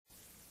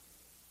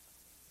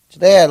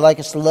Today I'd like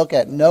us to look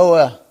at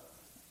Noah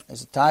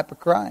as a type of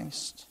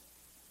Christ.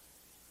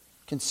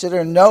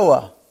 Consider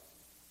Noah,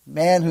 a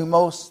man who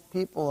most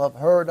people have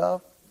heard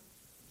of.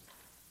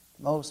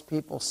 Most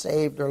people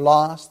saved or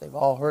lost, they've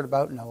all heard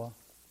about Noah.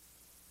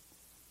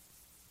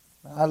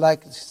 I'd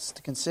like us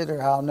to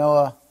consider how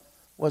Noah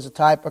was a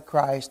type of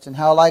Christ and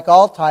how, like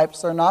all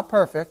types, they're not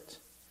perfect.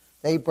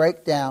 They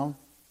break down.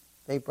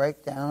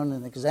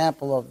 An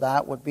example of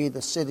that would be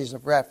the cities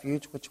of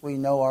refuge, which we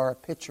know are a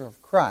picture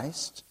of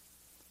Christ.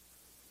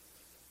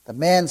 The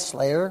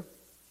manslayer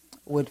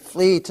would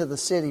flee to the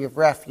city of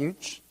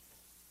refuge.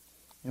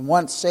 And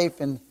once safe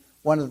in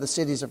one of the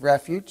cities of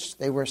refuge,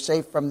 they were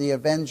safe from the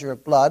avenger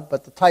of blood.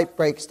 But the type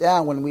breaks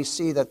down when we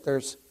see that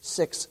there's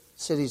 6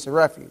 cities of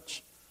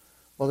refuge.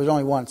 Well, there's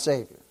only one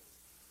Savior.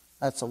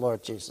 That's the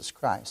Lord Jesus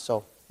Christ.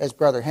 So, as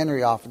Brother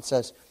Henry often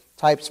says,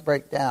 types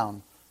break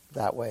down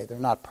that way. They're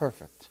not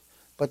perfect.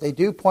 But they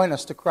do point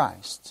us to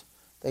Christ.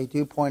 They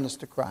do point us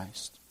to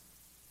Christ.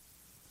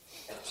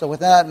 So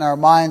with that in our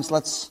minds,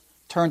 let's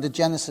turn to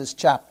Genesis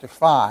chapter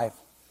 5.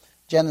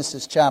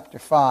 Genesis chapter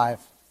 5,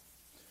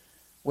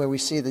 where we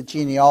see the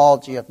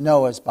genealogy of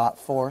Noah is brought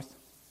forth.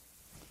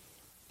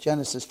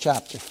 Genesis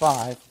chapter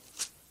 5.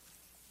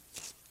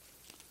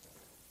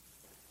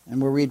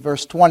 And we'll read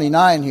verse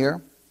 29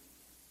 here.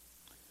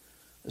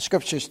 The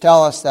scriptures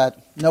tell us that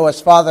Noah's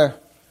father,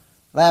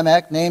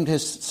 Lamech, named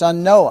his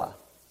son Noah.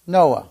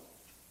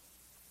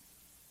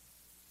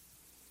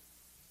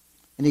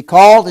 And he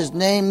called his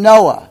name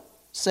Noah,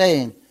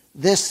 saying,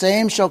 "This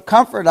same shall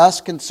comfort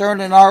us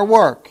concerning our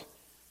work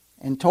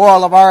and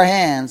toil of our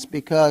hands,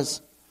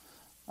 because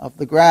of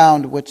the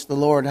ground which the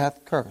Lord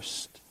hath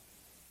cursed."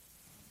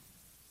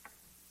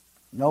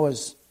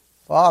 Noah's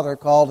father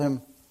called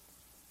him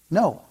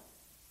Noah,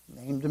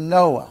 named him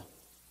Noah.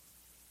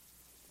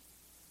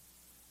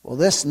 Well,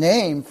 this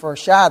name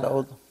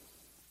foreshadowed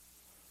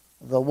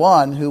the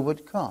one who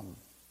would come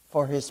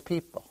for his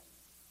people.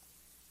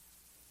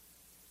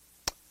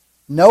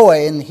 Noah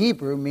in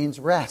Hebrew means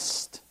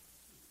rest.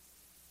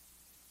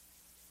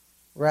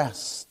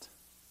 Rest.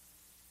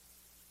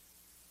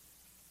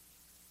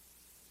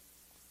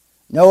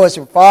 Noah's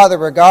father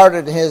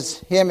regarded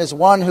him as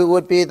one who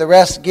would be the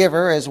rest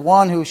giver, as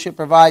one who should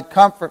provide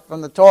comfort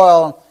from the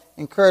toil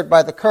incurred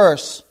by the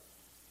curse.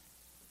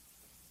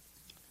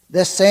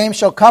 "This same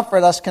shall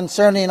comfort us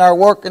concerning our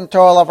work and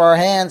toil of our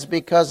hands,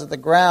 because of the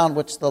ground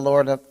which the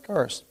Lord hath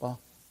cursed." Well,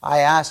 I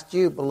asked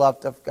you,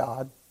 beloved of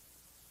God,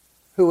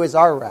 who is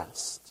our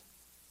rest?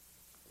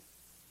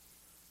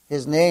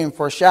 His name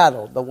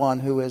foreshadowed the one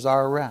who is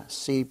our rest.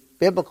 See,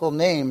 biblical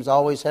names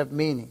always have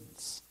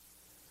meanings.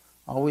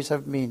 Always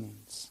have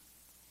meanings.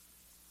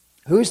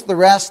 Who's the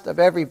rest of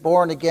every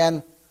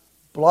born-again,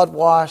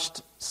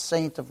 blood-washed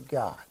saint of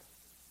God?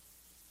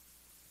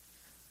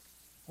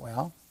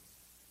 Well,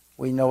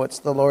 we know it's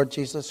the Lord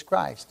Jesus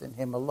Christ and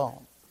Him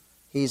alone.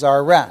 He's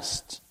our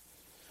rest.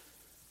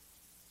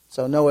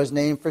 So Noah's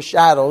name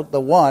foreshadowed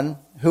the one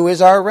who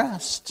is our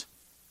rest.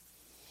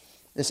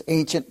 This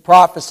ancient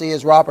prophecy,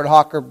 as Robert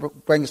Hawker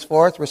brings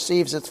forth,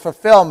 receives its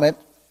fulfillment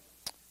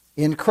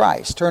in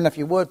Christ. Turn, if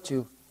you would,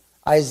 to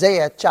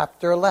Isaiah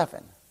chapter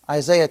 11.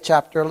 Isaiah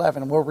chapter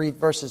 11. We'll read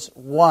verses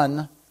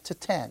 1 to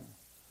 10.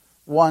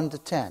 1 to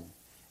 10.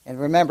 And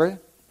remember,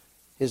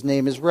 His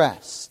name is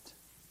rest.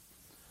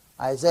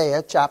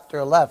 Isaiah chapter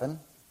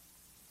 11,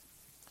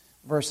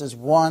 verses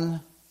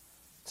 1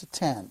 to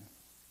 10.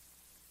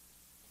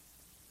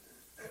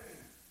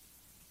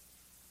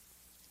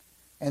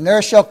 "And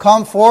there shall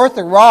come forth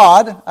a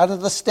rod out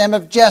of the stem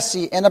of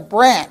Jesse, and a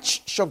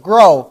branch shall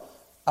grow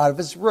out of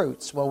his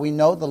roots." Well, we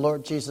know the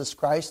Lord Jesus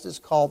Christ is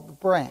called the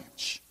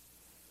branch.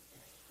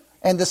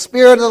 "And the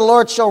Spirit of the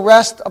Lord shall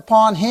rest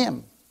upon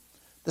him,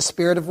 the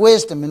Spirit of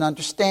wisdom and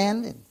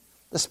understanding,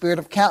 the Spirit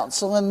of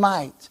counsel and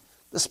might,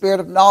 the Spirit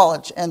of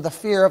knowledge and the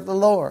fear of the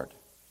Lord.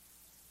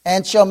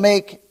 And shall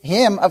make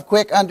him of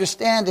quick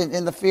understanding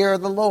in the fear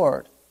of the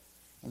Lord.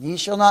 And he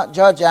shall not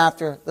judge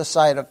after the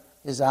sight of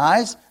his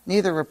eyes,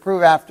 neither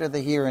reprove after the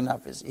hearing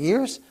of his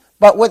ears,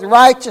 but with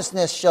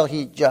righteousness shall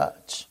he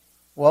judge."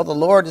 Well, the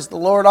Lord is the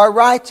Lord our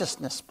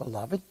righteousness,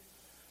 beloved.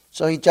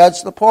 "So he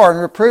judge the poor, and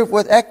reprove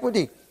with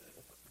equity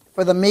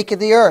for the meek of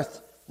the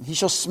earth. And he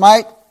shall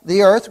smite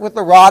the earth with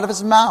the rod of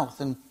his mouth,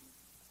 and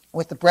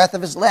with the breath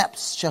of his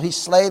lips shall he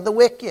slay the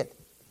wicked.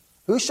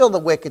 Who shall the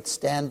wicked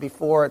stand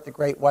before at the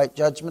great white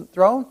judgment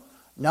throne?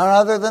 None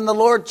other than the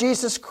Lord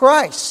Jesus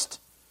Christ.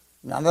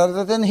 None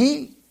other than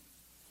He.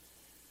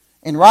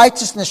 And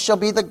righteousness shall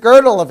be the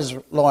girdle of his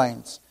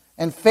loins,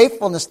 and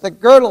faithfulness the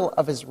girdle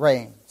of his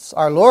reins."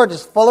 Our Lord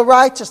is full of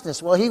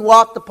righteousness. Well, He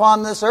walked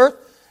upon this earth.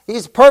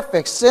 He's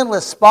perfect,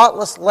 sinless,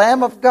 spotless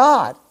Lamb of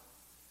God.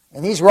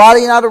 And He's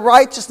rotting out of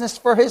righteousness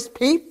for His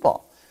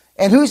people.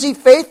 And who's He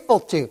faithful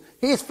to?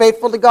 He is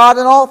faithful to God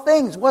in all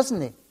things,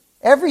 wasn't He?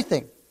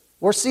 Everything.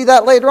 We'll see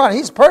that later on.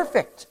 He's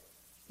perfect.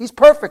 He's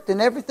perfect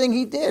in everything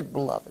He did,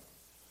 beloved.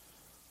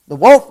 "The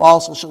wolf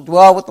also shall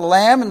dwell with the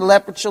lamb, and the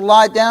leopard shall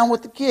lie down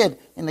with the kid,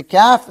 and the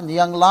calf and the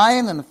young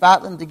lion and the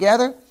fatling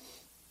together.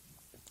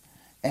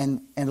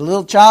 And a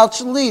little child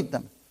shall lead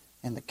them.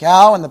 And the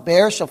cow and the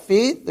bear shall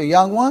feed, their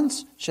young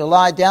ones shall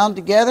lie down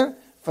together,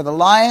 for the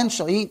lion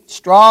shall eat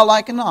straw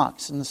like an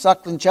ox, and the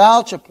suckling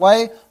child shall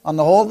play on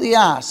the hole of the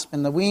asp,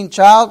 and the weaned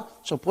child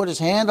shall put his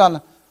hand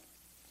on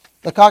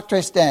the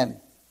cockatrice den.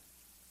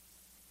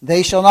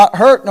 They shall not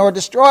hurt nor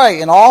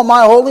destroy in all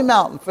my holy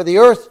mountain, for the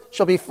earth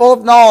shall be full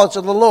of knowledge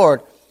of the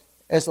Lord,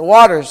 as the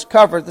waters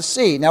cover the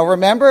sea. Now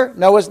remember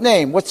Noah's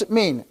name. What's it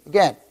mean?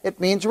 Again, it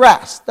means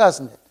rest,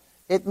 doesn't it?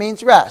 It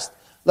means rest.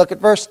 Look at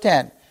verse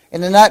 10.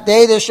 And in that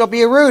day there shall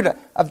be a root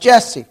of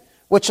Jesse,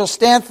 which shall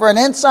stand for an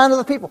ensign of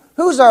the people.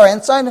 Who's our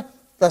ensign?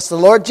 That's the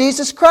Lord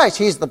Jesus Christ.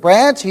 He's the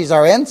branch. He's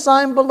our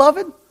ensign,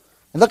 beloved.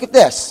 And look at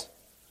this.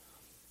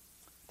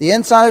 The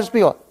ensign of his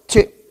people.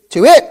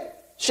 To it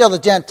shall the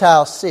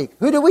Gentiles seek.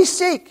 Who do we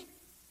seek?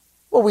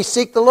 Well, we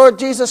seek the Lord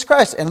Jesus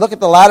Christ. And look at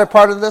the latter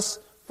part of this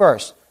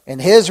verse.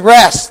 And his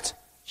rest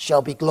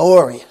shall be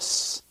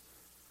glorious.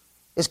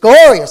 It's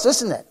glorious,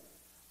 isn't it?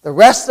 The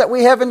rest that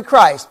we have in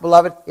Christ,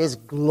 beloved, is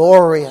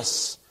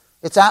glorious.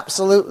 It's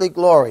absolutely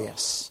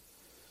glorious.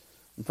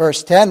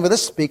 Verse 10, well,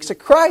 this speaks of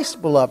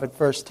Christ, beloved.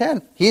 Verse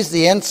 10, he's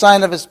the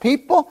ensign of his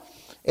people.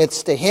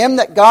 It's to him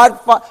that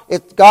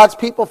God's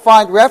people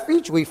find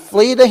refuge. We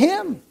flee to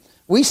him.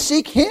 We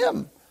seek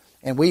him.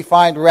 And we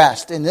find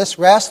rest. In this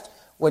rest,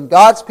 when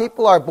God's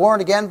people are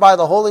born again by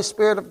the Holy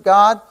Spirit of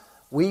God,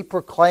 we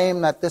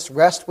proclaim that this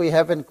rest we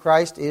have in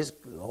Christ is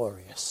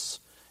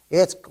glorious.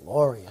 It's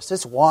glorious.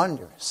 It's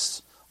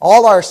wondrous.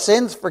 All our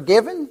sins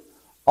forgiven.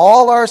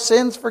 All our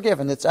sins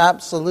forgiven. It's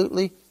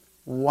absolutely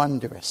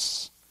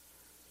wondrous.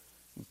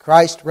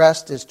 Christ's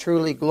rest is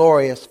truly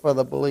glorious for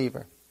the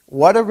believer.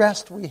 What a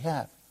rest we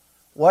have.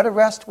 What a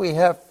rest we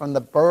have from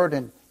the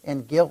burden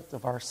and guilt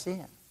of our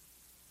sin.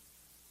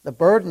 The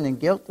burden and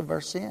guilt of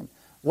our sin.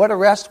 What a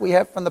rest we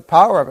have from the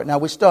power of it. Now,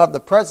 we still have the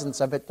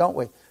presence of it, don't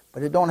we?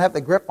 But it don't have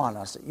the grip on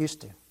us it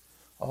used to.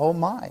 Oh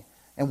my.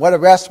 And what a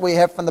rest we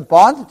have from the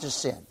bondage of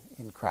sin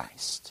in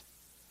Christ.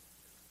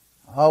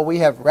 Oh, we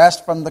have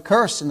rest from the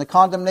curse and the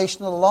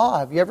condemnation of the law.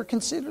 Have you ever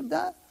considered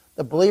that?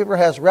 The believer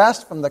has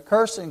rest from the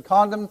curse and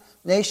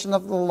condemnation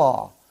of the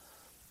law.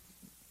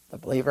 The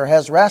believer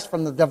has rest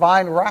from the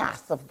divine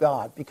wrath of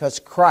God because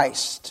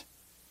Christ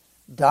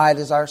died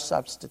as our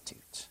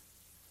substitute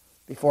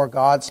before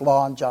God's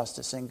law and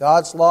justice. And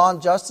God's law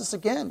and justice,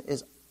 again,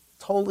 is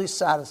totally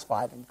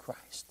satisfied in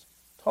Christ.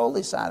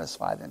 Totally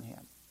satisfied in him.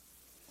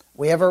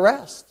 We have a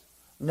rest,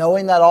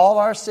 knowing that all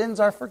our sins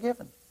are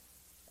forgiven.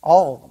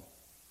 All of them.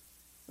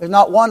 There's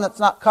not one that's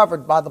not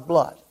covered by the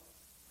blood.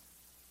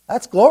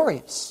 That's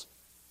glorious.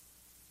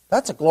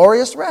 That's a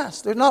glorious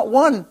rest. There's not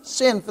one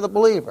sin for the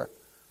believer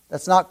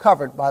that's not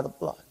covered by the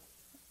blood.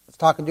 I was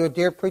talking to a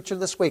dear preacher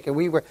this week, and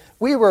we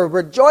were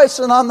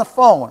rejoicing on the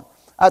phone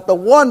at the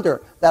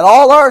wonder that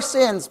all our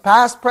sins,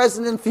 past,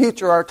 present, and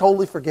future, are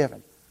totally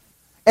forgiven.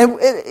 And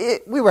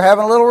we were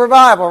having a little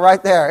revival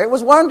right there. It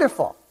was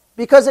wonderful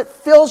because it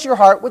fills your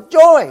heart with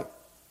joy.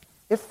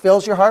 It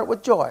fills your heart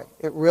with joy.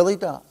 It really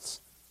does.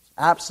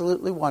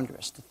 Absolutely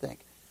wondrous to think.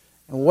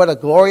 And what a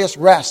glorious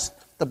rest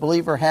the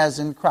believer has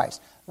in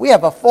Christ. We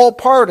have a full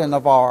pardon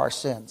of all our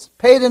sins,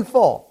 paid in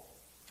full.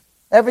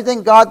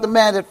 Everything God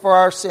demanded for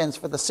our sins,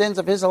 for the sins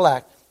of his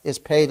elect, is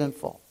paid in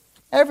full.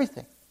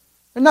 Everything.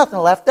 There's nothing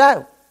left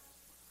out.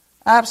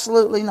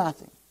 Absolutely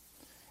nothing.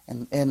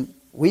 And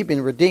we've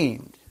been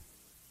redeemed.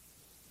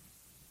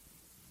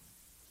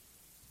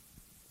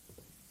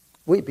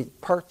 We've been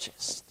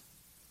purchased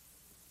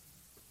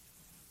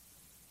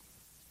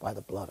by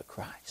the blood of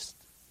Christ.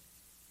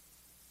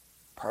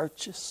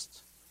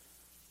 Purchased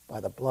by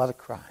the blood of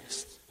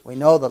Christ. We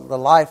know that the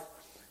life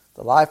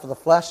of the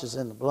flesh is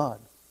in the blood.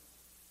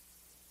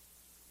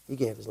 He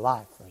gave his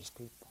life for his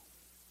people.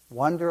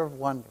 Wonder of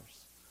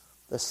wonders.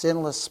 The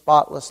sinless,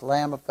 spotless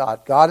Lamb of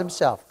God. God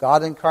himself,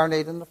 God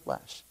incarnate in the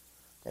flesh.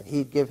 That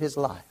he'd give his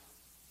life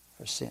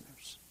for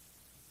sinners.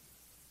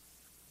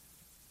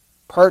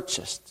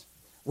 Purchased.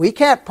 We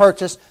can't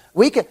purchase.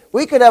 We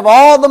could have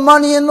all the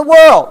money in the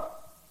world.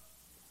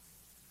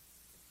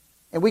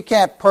 And we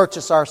can't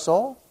purchase our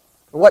soul.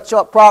 What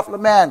shall it profit a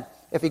man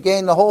if he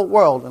gain the whole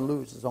world and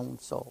lose his own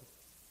soul?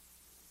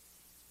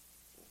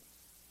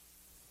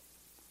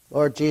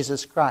 Lord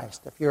Jesus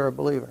Christ, if you're a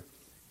believer,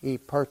 he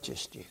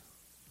purchased you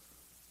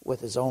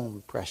with his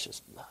own precious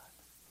blood.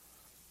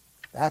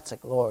 That's a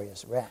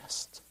glorious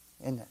rest,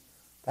 isn't it?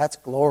 That's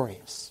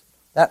glorious.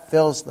 That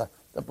fills the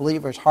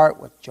believer's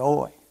heart with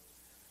joy.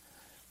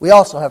 We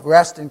also have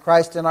rest in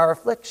Christ in our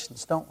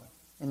afflictions, don't we?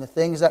 In the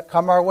things that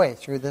come our way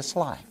through this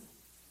life.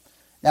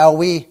 Now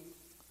we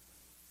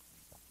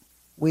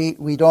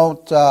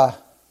don't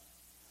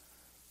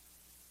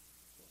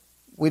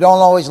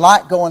always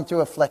like going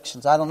through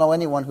afflictions. I don't know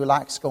anyone who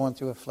likes going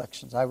through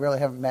afflictions. I really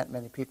haven't met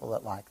many people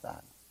that like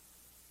that.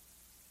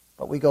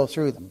 But we go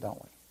through them,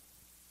 don't we?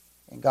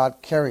 And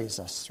God carries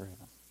us through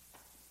them.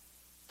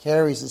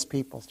 Carries his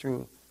people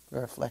through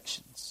their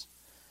afflictions.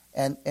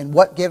 And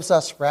what gives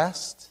us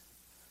rest?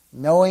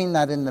 Knowing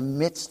that in the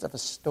midst of a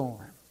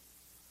storm,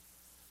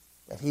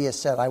 that he has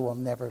said, I will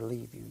never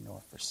leave you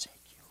nor forsake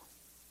you.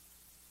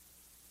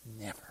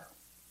 Never.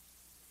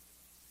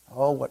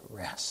 Oh, what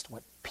rest,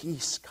 what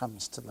peace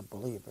comes to the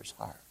believer's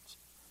heart.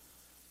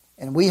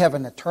 And we have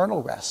an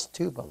eternal rest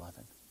too,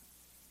 beloved.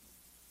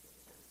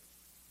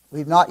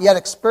 We've not yet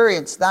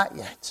experienced that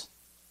yet.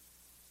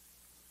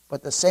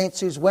 But the saints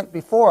who went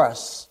before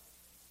us,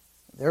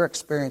 they're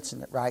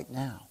experiencing it right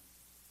now.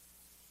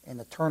 An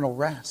eternal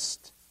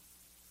rest.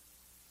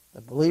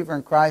 The believer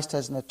in Christ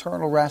has an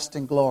eternal rest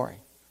in glory.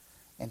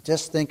 And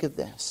just think of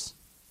this.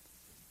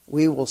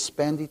 We will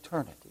spend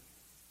eternity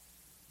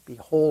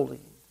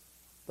beholding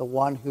the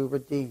one who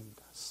redeemed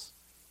us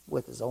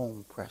with his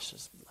own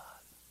precious blood.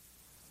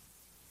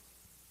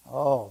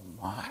 Oh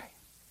my.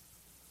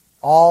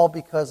 All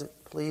because it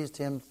pleased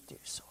him to do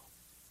so.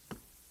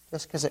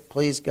 Just because it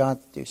pleased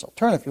God to do so.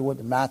 Turn, if you would,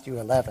 to Matthew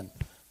 11.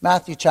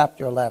 Matthew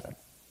chapter 11.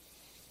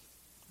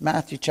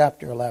 Matthew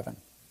chapter 11.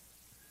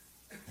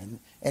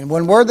 And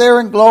when we're there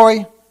in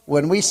glory,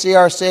 when we see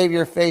our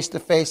Savior face to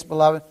face,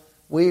 beloved,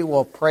 we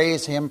will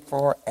praise him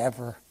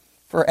forever.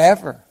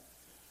 Forever.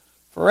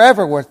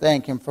 Forever we'll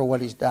thank him for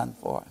what he's done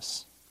for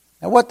us.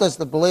 And what does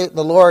the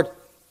Lord,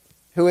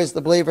 who is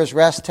the believer's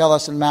rest, tell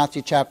us in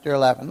Matthew chapter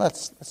 11?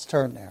 Let's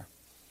turn there.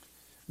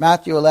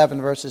 Matthew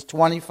 11, verses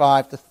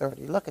 25 to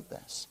 30. Look at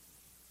this.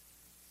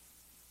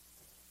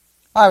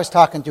 I was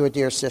talking to a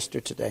dear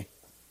sister today.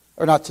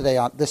 Or not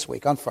today, this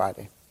week, on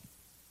Friday.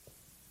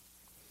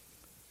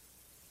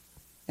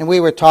 And we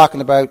were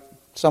talking about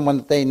someone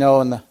that they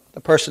know, and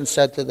the person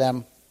said to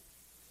them,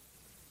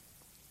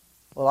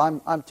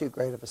 well, I'm too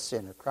great of a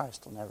sinner.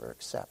 Christ will never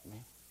accept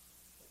me.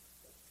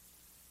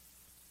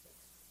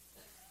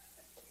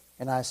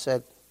 And I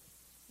said,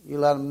 you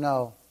let him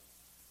know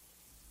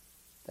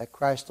that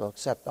Christ will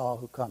accept all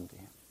who come to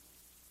him.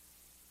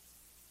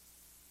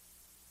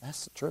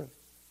 That's the truth.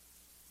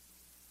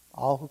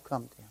 All who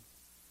come to him.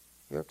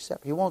 He'll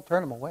accept. He won't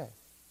turn them away.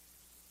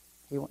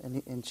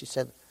 And she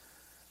said,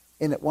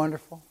 isn't it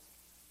wonderful?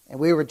 And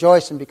we were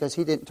rejoicing because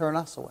he didn't turn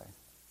us away.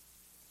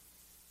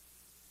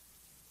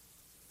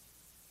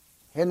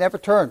 He'll never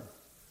turn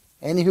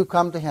any who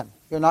come to him.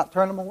 He'll not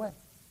turn them away.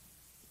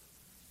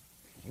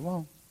 He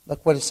won't.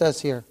 Look what it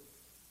says here.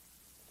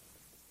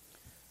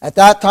 At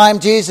that time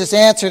Jesus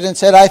answered and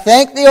said, I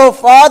thank thee, O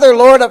Father,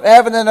 Lord of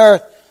heaven and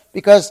earth,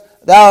 because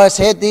thou hast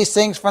hid these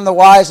things from the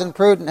wise and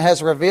prudent, and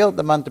hast revealed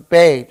them unto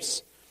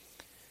babes.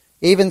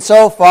 Even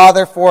so,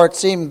 Father, for it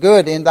seemed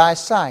good in thy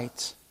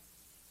sight.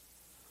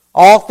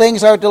 All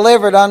things are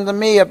delivered unto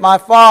me of my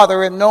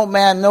Father, and no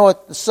man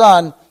knoweth the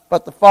Son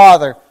but the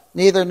Father.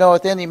 Neither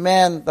knoweth any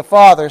man the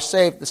Father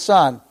save the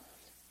Son,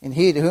 and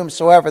he to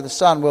whomsoever the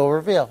Son will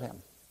reveal him.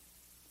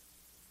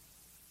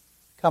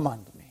 Come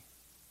unto me,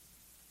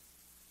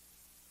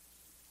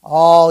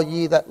 all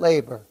ye that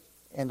labor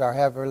and are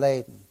heavy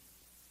laden,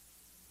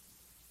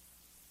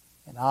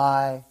 and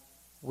I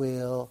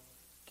will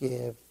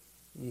give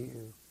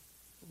you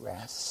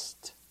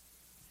rest.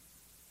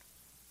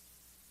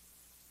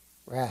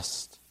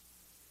 Rest.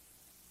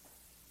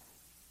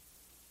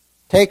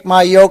 Take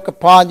my yoke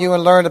upon you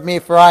and learn of me,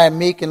 for I am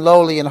meek and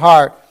lowly in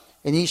heart,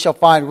 and ye shall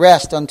find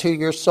rest unto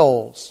your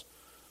souls.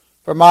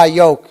 For my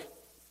yoke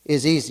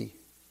is easy,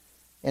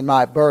 and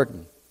my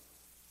burden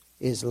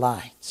is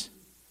light.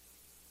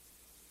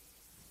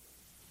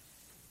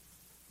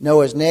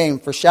 Noah's name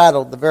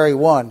foreshadowed the very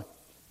one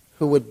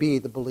who would be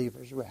the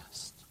believer's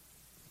rest.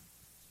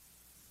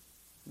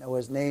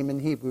 Noah's name in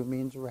Hebrew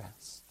means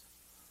rest.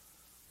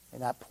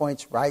 And that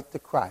points right to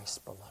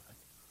Christ, beloved.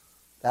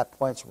 That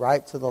points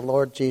right to the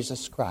Lord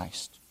Jesus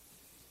Christ.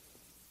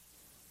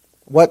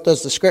 What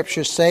does the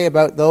Scripture say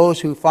about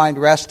those who find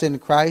rest in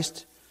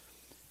Christ?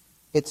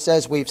 It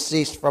says we've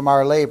ceased from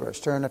our labors.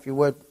 Turn, if you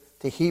would,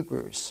 to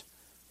Hebrews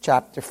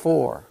chapter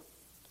 4.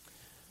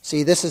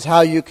 See, this is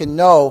how you can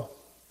know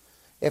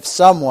if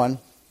someone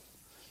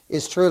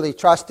is truly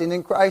trusting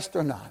in Christ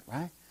or not,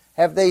 right?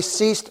 Have they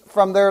ceased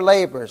from their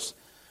labors?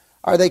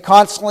 Are they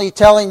constantly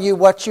telling you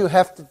what you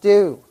have to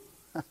do?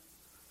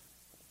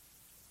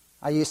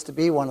 I used to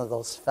be one of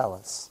those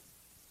fellas.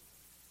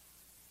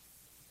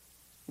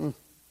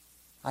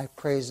 I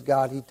praise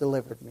God he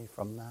delivered me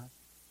from that.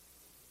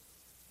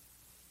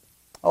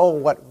 Oh,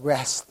 what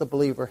rest the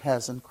believer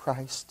has in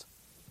Christ.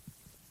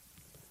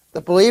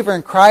 The believer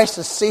in Christ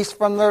has ceased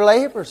from their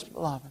labors,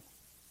 beloved.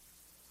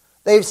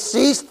 They've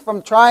ceased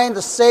from trying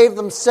to save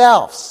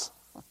themselves.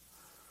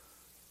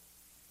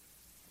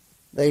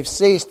 They've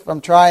ceased from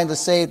trying to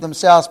save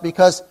themselves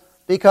because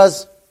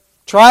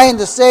trying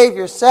to save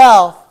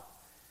yourself,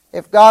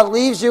 if God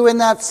leaves you in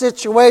that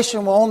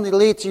situation, will only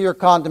lead to your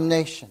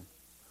condemnation.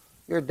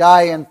 You'll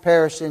die and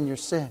perish in your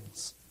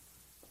sins.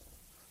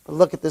 But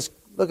look at this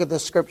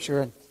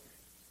scripture in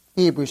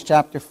Hebrews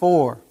chapter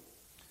 4.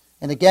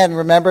 And again,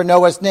 remember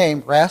Noah's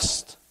name,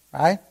 rest,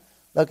 right?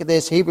 Look at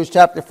this, Hebrews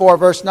chapter 4,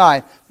 verse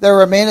 9. There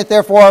remaineth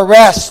therefore a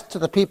rest to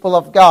the people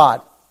of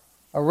God.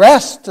 A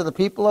rest to the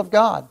people of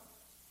God.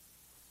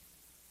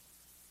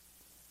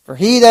 For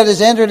he that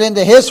is entered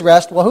into his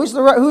rest, well, who's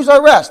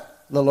our rest?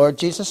 The Lord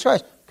Jesus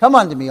Christ. Come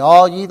unto me,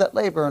 all ye that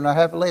labor and are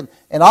heavy laden,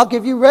 and I'll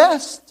give you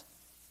rest.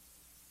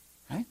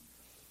 Right?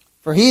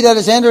 For he that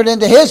is entered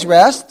into his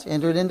rest,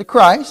 entered into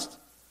Christ,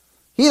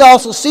 He'd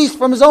also ceased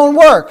from his own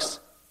works.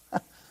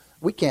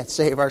 We can't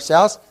save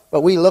ourselves,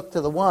 but we look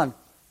to the one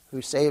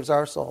who saves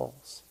our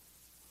souls.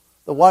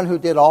 The one who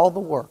did all the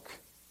work.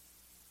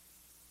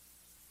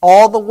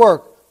 All the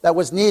work that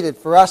was needed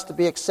for us to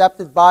be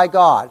accepted by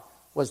God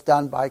was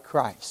done by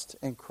Christ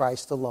and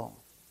Christ alone.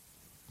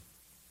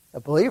 The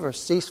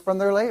believers cease from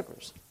their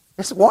labors.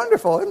 It's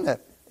wonderful, isn't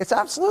it? It's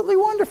absolutely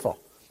wonderful.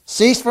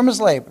 Cease from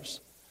his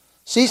labors.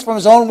 Cease from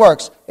his own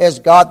works as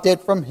God did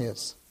from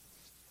his.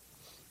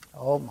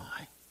 Oh my.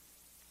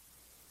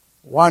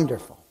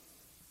 Wonderful.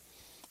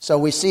 So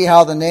we see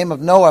how the name of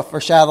Noah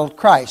foreshadowed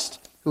Christ,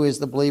 who is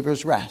the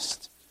believer's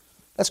rest.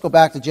 Let's go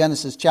back to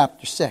Genesis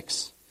chapter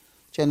 6.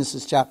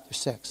 Genesis chapter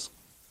 6.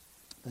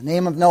 The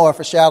name of Noah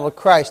foreshadowed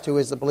Christ, who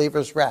is the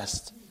believer's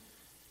rest.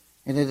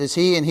 And it is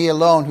he and he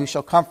alone who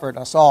shall comfort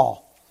us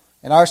all.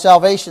 And our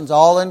salvation's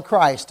all in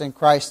Christ and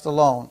Christ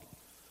alone.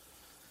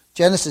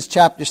 Genesis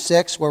chapter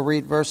 6, we'll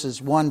read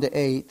verses 1 to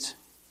 8.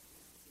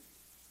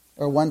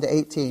 Or 1 to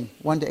 18.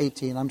 1 to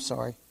 18, I'm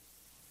sorry.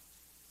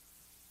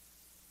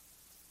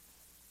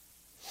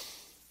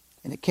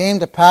 And it came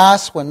to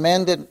pass, when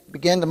men did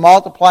begin to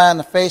multiply on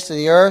the face of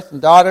the earth,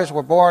 and daughters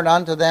were born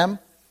unto them,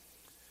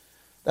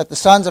 that the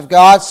sons of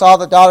God saw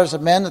the daughters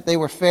of men, that they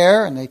were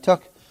fair, and they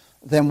took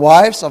them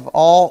wives of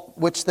all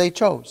which they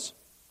chose.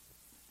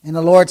 And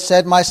the Lord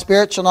said, My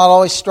spirit shall not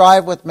always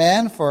strive with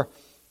man, for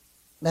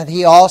that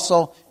he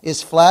also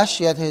is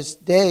flesh, yet his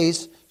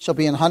days shall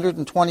be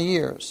 120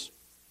 years.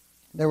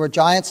 There were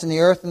giants in the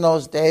earth in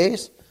those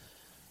days,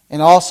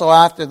 and also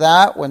after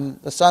that, when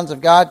the sons of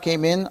God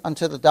came in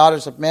unto the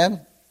daughters of men,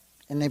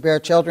 and they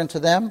bare children to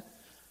them,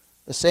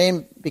 the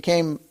same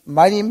became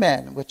mighty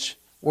men, which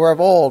were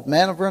of old,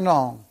 men of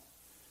renown.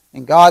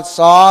 And God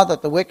saw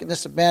that the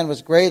wickedness of man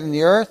was great in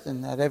the earth,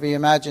 and that every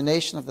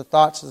imagination of the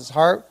thoughts of his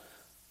heart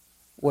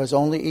was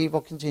only evil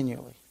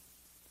continually.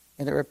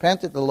 And it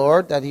repented the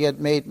Lord that he had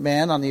made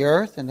man on the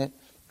earth, and it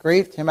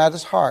grieved him at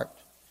his heart.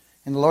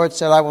 And the Lord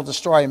said, I will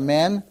destroy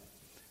men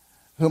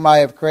whom I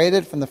have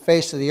created from the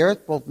face of the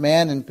earth, both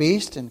man and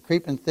beast, and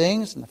creeping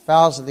things, and the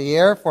fowls of the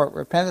air, for it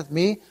repenteth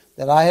me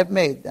that I have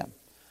made them.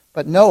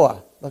 But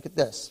Noah, look at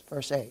this,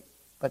 verse 8.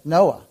 But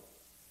Noah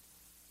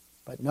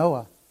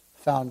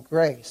found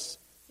grace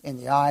in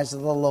the eyes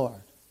of the Lord.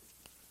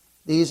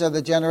 These are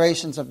the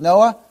generations of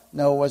Noah.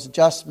 Noah was a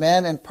just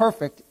man and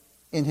perfect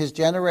in his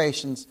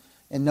generations,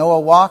 and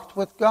Noah walked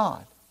with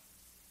God.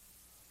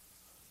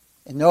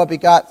 And Noah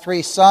begot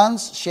 3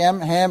 sons, Shem,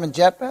 Ham, and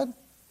Japheth.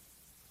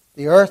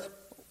 The earth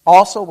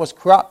also was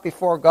corrupt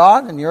before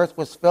God, and the earth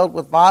was filled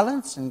with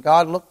violence. And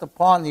God looked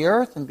upon the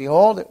earth, and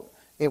behold,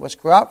 it was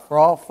corrupt, for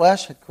all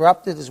flesh had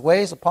corrupted his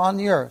ways upon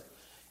the earth.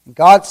 And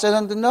God said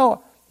unto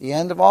Noah, The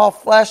end of all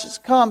flesh is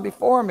come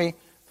before me,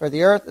 for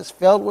the earth is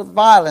filled with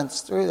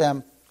violence through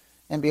them.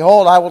 And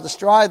behold, I will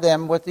destroy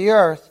them with the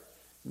earth.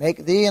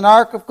 Make thee an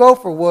ark of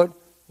gopher wood.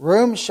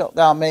 Rooms shalt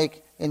thou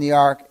make in the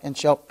ark, and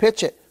shalt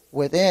pitch it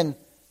within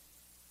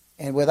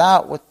and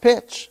without with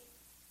pitch.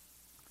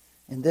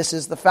 And this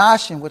is the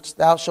fashion which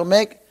thou shalt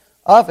make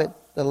of it.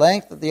 The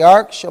length of the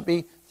ark shall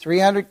be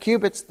 300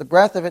 cubits, the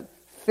breadth of it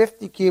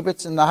 50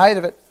 cubits, and the height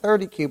of it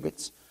 30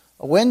 cubits.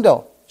 A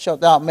window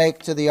shalt thou make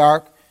to the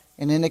ark,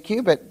 and in a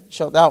cubit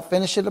shalt thou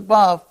finish it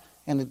above.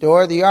 And the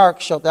door of the ark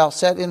shalt thou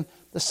set in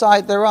the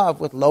side thereof,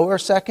 with lower,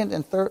 second,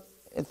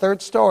 and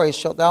third stories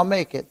shalt thou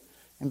make it.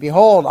 And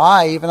behold,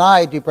 I, even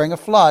I, do bring a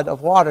flood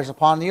of waters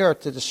upon the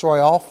earth to destroy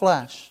all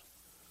flesh.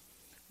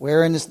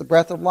 Wherein is the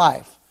breath of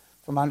life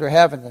from under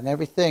heaven, and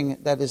everything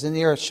that is in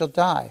the earth shall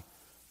die.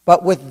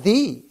 But with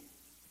thee,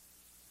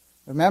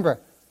 remember,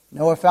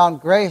 Noah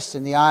found grace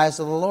in the eyes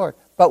of the Lord.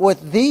 But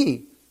with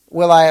thee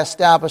will I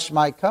establish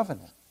my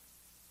covenant.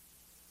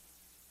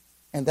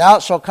 And thou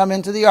shalt come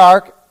into the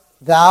ark,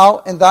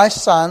 thou and thy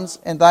sons,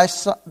 and thy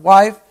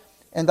wife,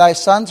 and thy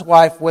son's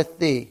wife with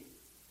thee.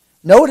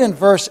 Note in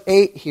verse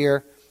 8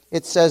 here,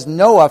 it says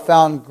Noah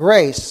found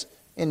grace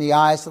in the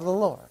eyes of the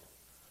Lord.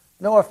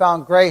 Noah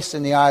found grace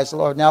in the eyes of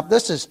the Lord. Now,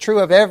 this is true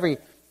of every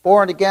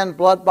born-again,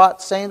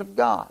 blood-bought saint of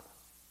God.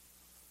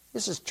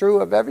 This is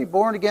true of every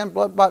born-again,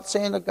 blood-bought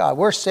saint of God.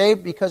 We're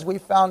saved because we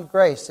found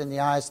grace in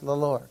the eyes of the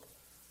Lord.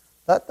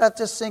 Let that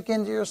just sink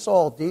into your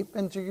soul, deep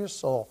into your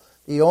soul.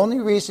 The only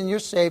reason you're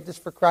saved is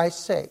for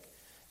Christ's sake.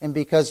 And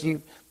because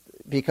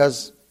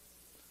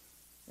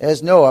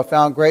as Noah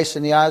found grace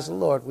in the eyes of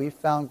the Lord, we've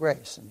found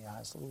grace in the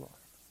eyes of the Lord.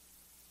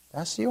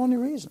 That's the only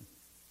reason.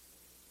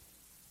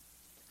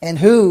 And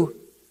who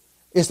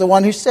is the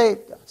one who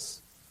saved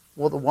us?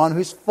 Well, the one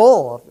who's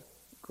full of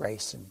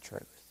grace and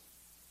truth.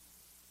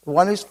 The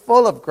one who's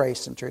full of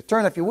grace and truth.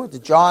 Turn, if you would, to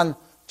John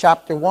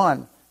chapter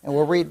 1, and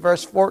we'll read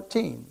verse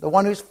 14. The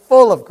one who's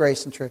full of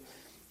grace and truth.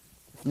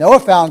 If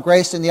Noah found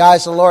grace in the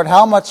eyes of the Lord,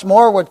 how much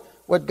more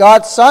would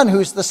God's Son,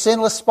 who's the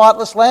sinless,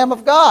 spotless Lamb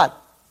of God?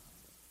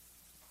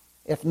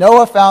 If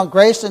Noah found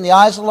grace in the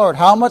eyes of the Lord,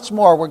 how much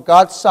more would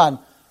God's Son,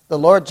 the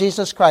Lord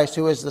Jesus Christ,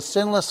 who is the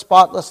sinless,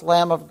 spotless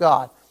Lamb of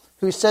God,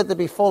 who's said to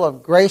be full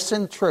of grace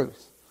and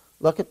truth?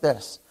 Look at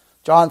this.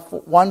 John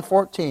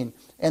 1:14.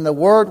 And the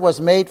Word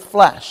was made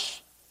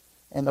flesh,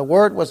 And the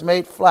Word was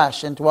made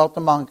flesh and dwelt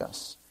among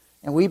us.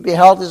 And we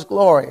beheld his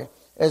glory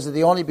as of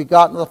the only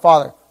begotten of the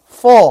Father,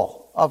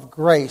 full of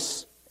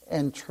grace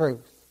and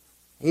truth.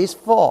 He's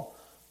full.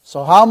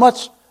 So how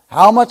much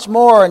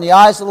more in the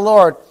eyes of the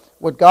Lord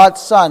would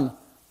God's Son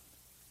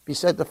be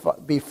said to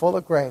be full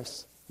of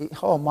grace?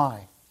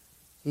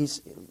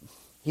 He's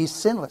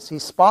sinless.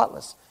 He's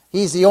spotless.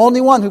 He's the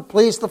only one who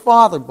pleased the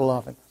Father,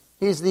 beloved.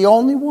 He's the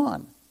only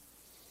one.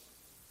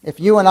 If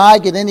you and I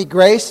get any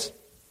grace,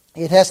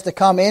 it has to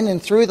come in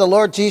and through the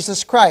Lord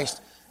Jesus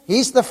Christ.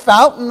 He's the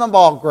fountain of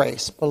all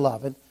grace,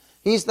 beloved.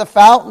 He's the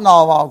fountain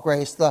of all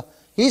grace.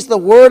 He's the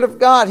Word of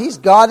God. He's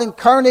God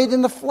incarnate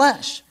in the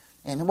flesh.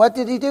 And what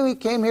did he do? He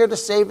came here to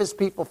save his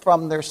people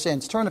from their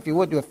sins. Turn, if you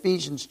would, to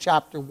Ephesians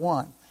chapter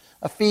 1.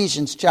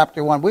 Ephesians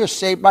chapter 1. We are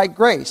saved by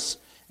grace.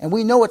 And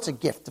we know it's a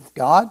gift of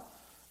God.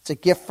 It's a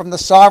gift from the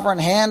sovereign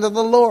hand of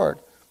the Lord.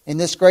 And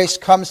this grace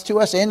comes to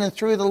us in and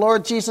through the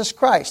Lord Jesus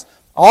Christ.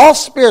 All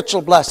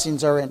spiritual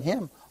blessings are in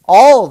him.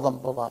 All of them,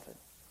 beloved.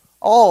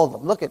 All of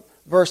them. Look at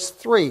verse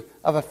 3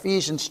 of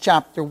Ephesians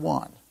chapter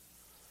 1.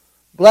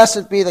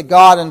 Blessed be the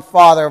God and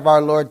Father of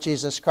our Lord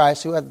Jesus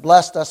Christ, who hath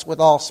blessed us with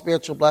all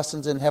spiritual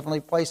blessings in heavenly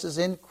places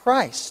in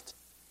Christ.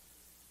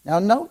 Now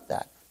note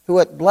that. Who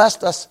hath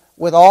blessed us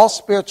with all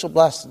spiritual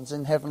blessings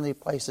in heavenly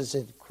places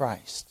in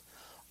Christ.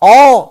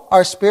 All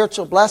our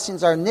spiritual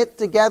blessings are knit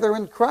together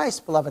in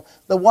Christ, beloved.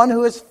 The one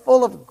who is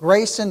full of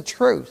grace and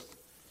truth.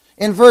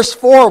 In verse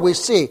 4 we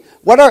see,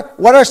 what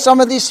are some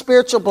of these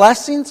spiritual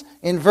blessings?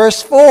 In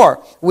verse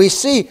 4 we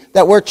see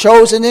that we're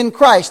chosen in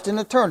Christ in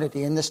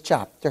eternity in this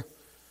chapter.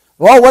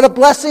 Well, what a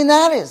blessing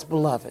that is,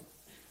 beloved.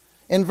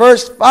 In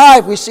verse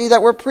 5, we see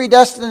that we're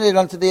predestinated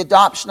unto the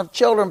adoption of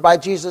children by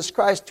Jesus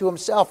Christ to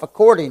himself,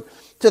 according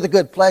to the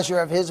good pleasure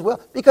of his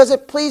will, because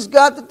it pleased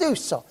God to do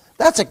so.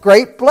 That's a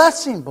great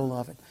blessing,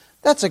 beloved.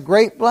 That's a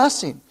great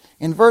blessing.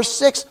 In verse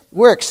 6,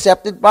 we're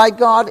accepted by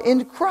God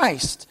in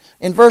Christ.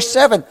 In verse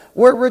 7,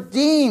 we're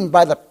redeemed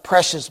by the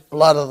precious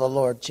blood of the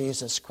Lord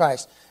Jesus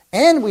Christ.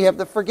 And we have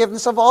the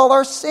forgiveness of all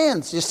our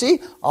sins. You see,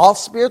 all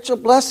spiritual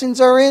blessings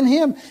are in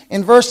him.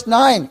 In verse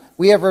 9,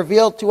 we have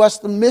revealed to us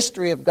the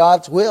mystery of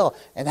God's will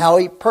and how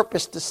he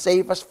purposed to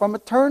save us from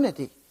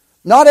eternity.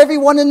 Not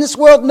everyone in this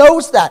world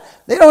knows that.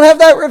 They don't have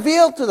that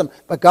revealed to them.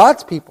 But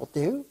God's people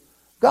do.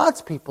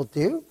 God's people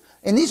do.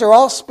 And these are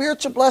all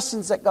spiritual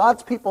blessings that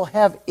God's people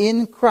have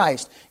in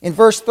Christ. In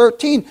verse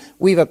 13,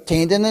 we've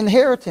obtained an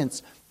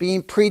inheritance,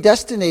 being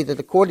predestinated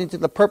according to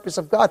the purpose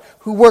of God,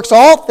 who works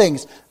all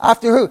things.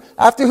 After who?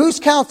 After whose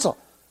counsel?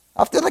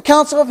 After the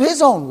counsel of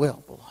his own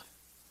will, beloved.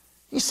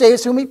 He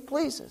saves whom he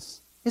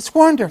pleases. It's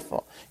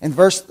wonderful. In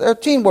verse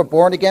 13, we're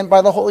born again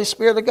by the Holy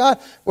Spirit of God.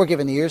 We're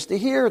given ears to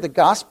hear the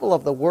gospel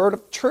of the word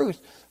of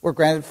truth. We're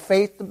granted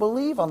faith to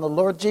believe on the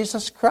Lord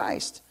Jesus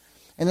Christ.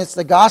 And it's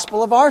the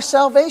gospel of our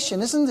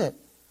salvation, isn't it?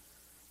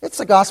 It's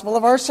the gospel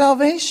of our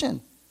salvation.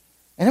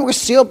 And we're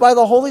sealed by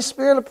the Holy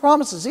Spirit of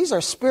promises. These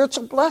are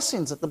spiritual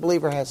blessings that the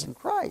believer has in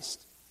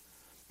Christ.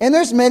 And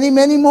there's many,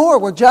 many more.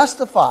 We're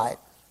justified.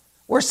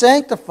 We're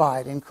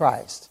sanctified in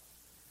Christ.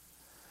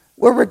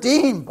 We're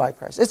redeemed by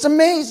Christ. It's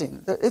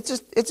amazing. It's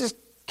just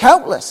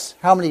countless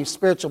how many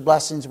spiritual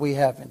blessings we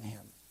have in him.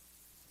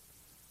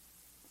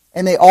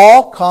 And they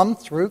all come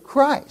through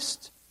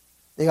Christ.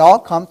 They all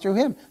come through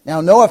him. Now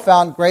Noah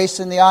found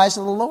grace in the eyes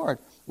of the Lord.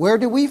 Where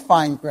do we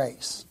find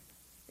grace?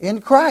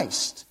 In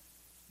Christ.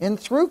 And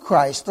through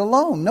Christ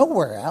alone.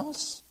 Nowhere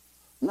else.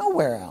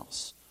 Nowhere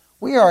else.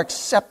 We are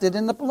accepted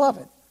in the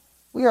beloved.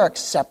 We are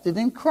accepted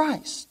in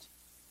Christ.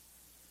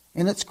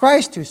 And it's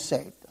Christ who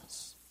saved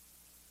us.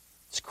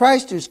 It's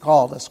Christ who's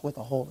called us with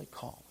a holy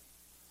calling.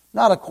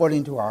 Not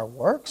according to our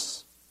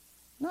works.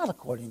 Not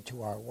according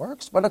to our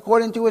works, but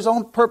according to his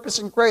own purpose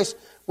and grace,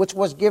 which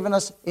was given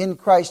us in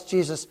Christ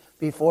Jesus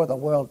before the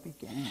world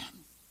began.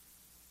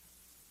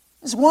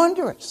 It's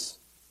wondrous.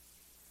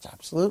 It's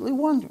absolutely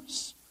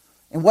wondrous.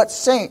 And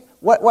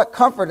what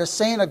comfort a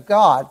saint of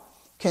God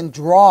can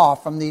draw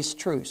from these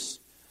truths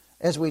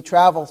as we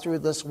travel through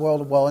this world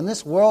of woe. And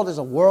this world is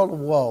a world of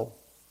woe.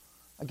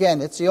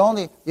 Again, it's the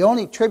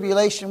only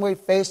tribulation we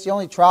face, the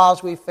only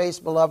trials we face,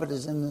 beloved,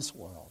 is in this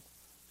world.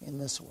 In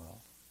this world.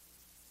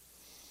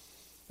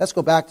 Let's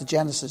go back to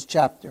Genesis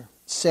chapter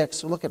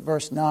 6. We'll look at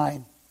verse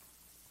 9.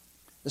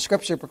 The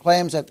scripture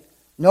proclaims that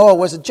Noah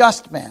was a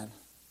just man.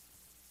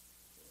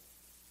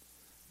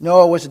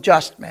 Noah was a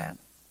just man.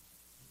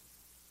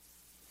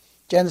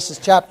 Genesis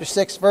chapter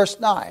 6, verse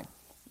 9.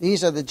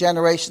 These are the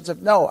generations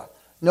of Noah.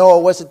 Noah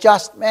was a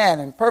just man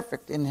and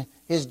perfect in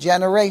his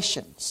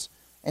generations.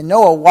 And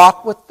Noah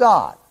walked with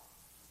God.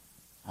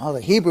 Now, the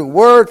Hebrew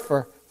word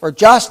for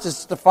just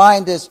is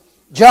defined as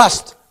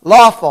just,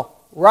 lawful,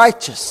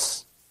 righteous.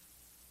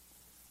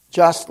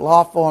 Just,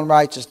 lawful, and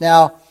righteous.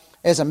 Now,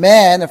 as a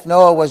man, if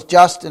Noah was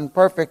just and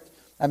perfect,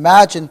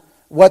 imagine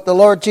what the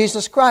Lord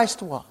Jesus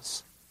Christ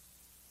was.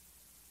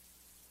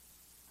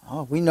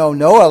 Oh, we know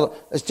Noah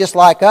is just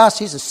like us.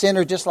 He's a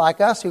sinner just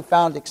like us who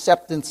found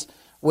acceptance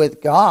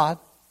with God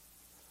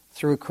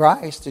through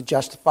Christ,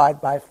 justified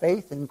by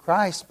faith in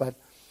Christ. But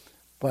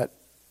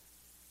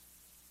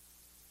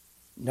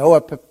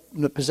Noah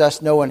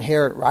possessed no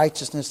inherent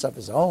righteousness of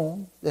his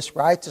own. This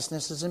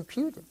righteousness is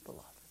imputed,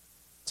 beloved.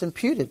 It's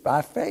imputed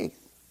by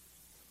faith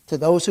to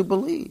those who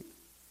believe.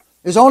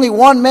 There's only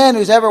one man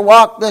who's ever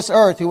walked this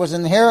earth who was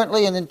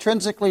inherently and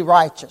intrinsically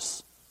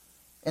righteous,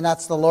 and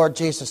that's the Lord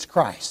Jesus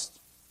Christ.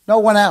 No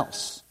one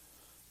else.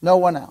 No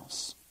one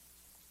else.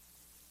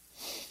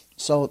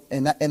 So,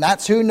 and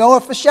that's who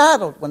Noah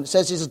foreshadowed. When it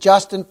says he's a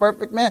just and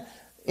perfect man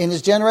in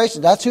his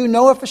generation, that's who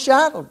Noah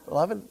foreshadowed,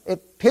 beloved.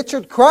 It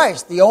pictured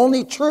Christ, the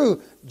only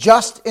true,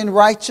 just and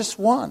righteous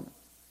one.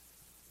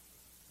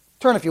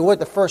 Turn, if you would,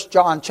 to 1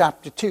 John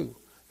chapter 2.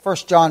 1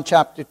 John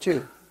chapter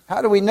 2.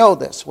 How do we know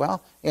this?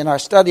 Well, in our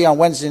study on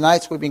Wednesday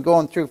nights, we've been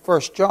going through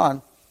 1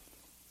 John.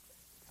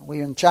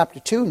 We're in chapter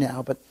 2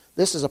 now, but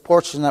this is a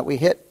portion that we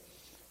hit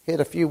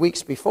a few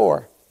weeks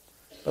before.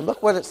 But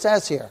look what it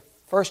says here.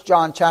 1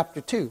 John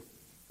chapter 2.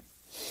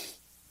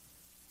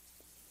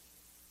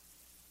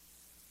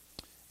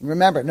 And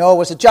remember, Noah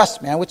was a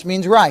just man, which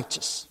means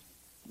righteous.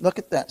 Look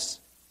at this.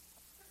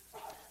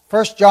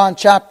 1 John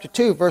chapter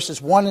 2,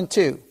 verses 1 and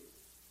 2.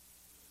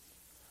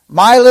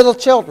 My little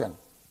children.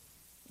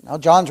 Now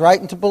John's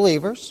writing to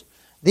believers.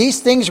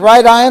 These things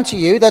write I unto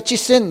you, that ye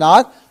sin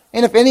not.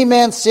 And if any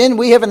man sin,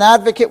 we have an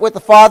advocate with the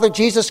Father,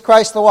 Jesus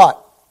Christ the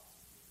what?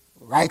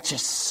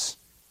 Righteous.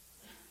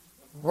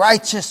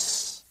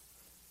 Righteous.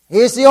 He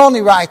is the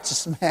only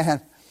righteous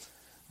man.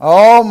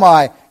 Oh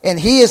my. And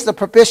he is the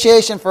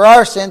propitiation for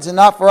our sins, and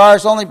not for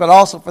ours only, but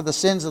also for the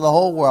sins of the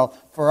whole world.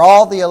 For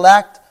all the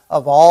elect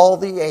of all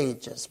the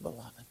ages,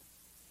 beloved.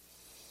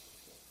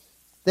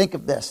 Think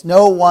of this.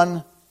 No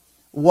one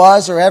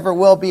was or ever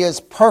will be as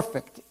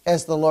perfect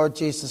as the Lord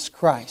Jesus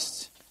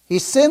Christ.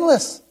 He's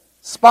sinless,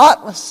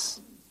 spotless.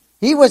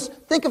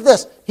 Think of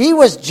this, he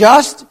was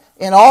just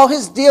in all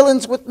his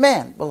dealings with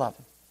man, beloved.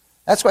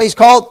 That's why he's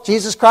called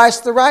Jesus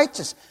Christ the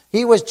righteous.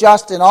 He was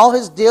just in all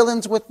his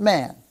dealings with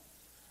man.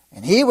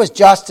 And he was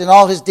just in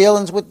all his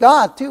dealings with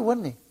God too,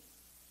 wasn't he?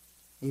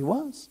 He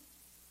was.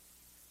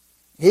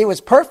 He was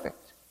perfect.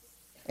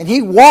 And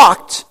he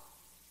walked,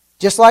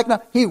 just like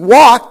now, he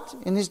walked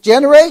in his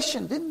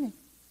generation, didn't he?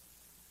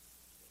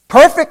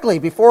 Perfectly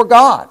before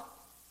God.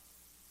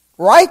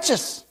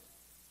 Righteous.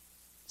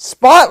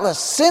 Spotless.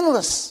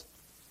 Sinless.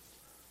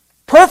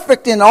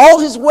 Perfect in all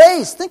his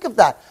ways. Think of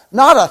that.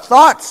 Not a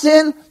thought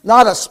sin,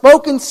 not a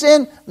spoken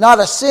sin, not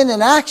a sin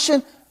in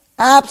action.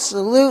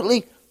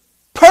 Absolutely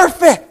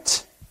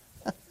perfect.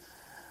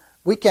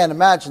 We can't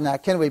imagine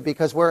that, can we?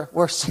 Because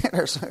we're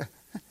sinners.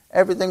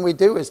 Everything we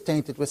do is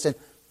tainted with sin.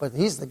 But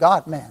he's the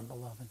God-man,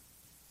 beloved.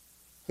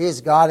 He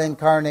is God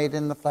incarnate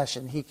in the flesh,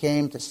 and he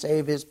came to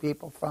save his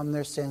people from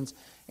their sins.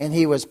 And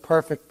he was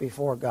perfect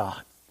before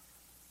God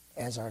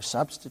as our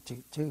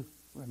substitute too.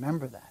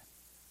 Remember that.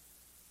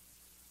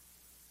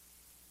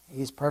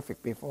 He's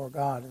perfect before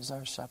God as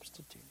our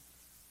substitute.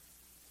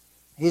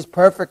 He's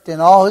perfect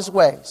in all his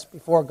ways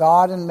before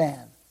God and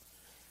man.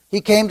 He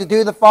came to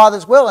do the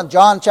Father's will. In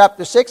John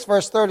chapter 6,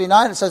 verse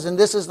 39, it says, And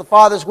this is the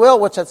Father's will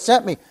which hath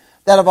sent me,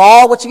 that of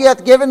all which he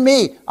hath given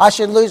me, I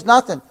should lose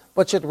nothing,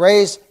 but should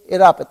raise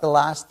it up at the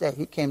last day.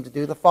 He came to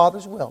do the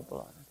Father's will,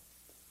 beloved.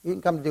 He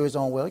didn't come to do his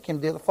own will. He came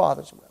to do the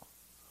Father's will.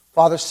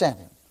 Father sent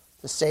him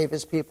to save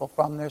his people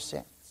from their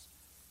sins.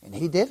 And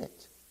he did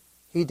it.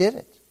 He did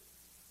it.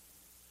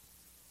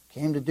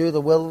 Came to do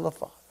the will of the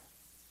Father.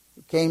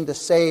 He came to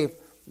save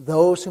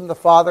those whom the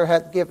Father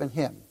had given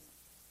him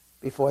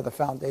before the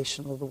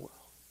foundation of the world.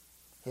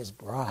 His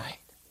bride.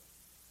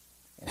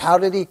 And how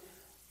did he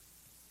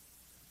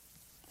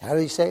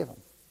save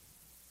them?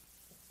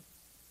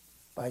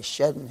 By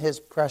shedding his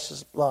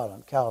precious blood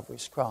on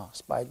Calvary's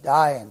cross. By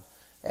dying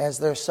as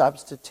their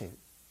substitute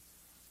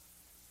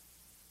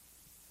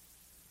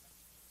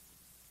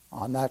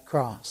on that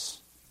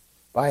cross.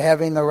 By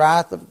having the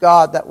wrath of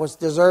God that was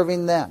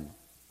deserving them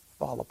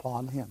fall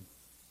upon him.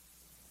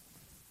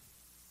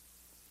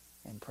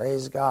 And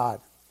praise God,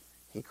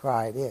 he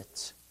cried,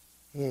 It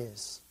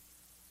is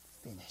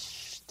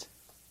finished.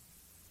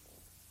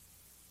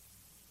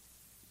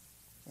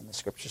 And the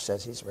scripture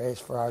says he's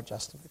raised for our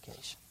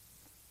justification.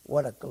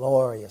 What a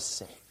glorious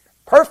Savior.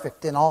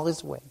 Perfect in all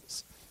his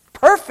ways.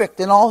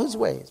 Perfect in all his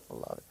ways,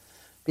 beloved.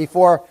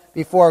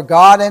 Before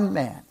God and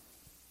man.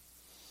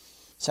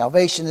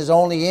 Salvation is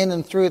only in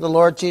and through the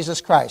Lord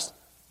Jesus Christ,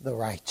 the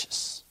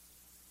righteous.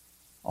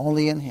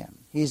 Only in him.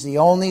 He's the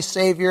only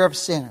Savior of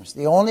sinners.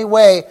 The only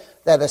way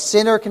that a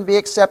sinner can be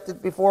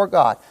accepted before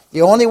God.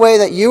 The only way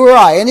that you or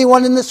I,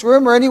 anyone in this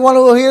room or anyone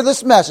who will hear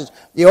this message,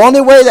 the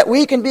only way that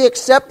we can be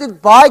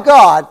accepted by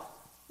God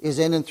is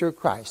in and through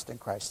Christ and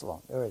Christ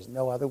alone. There is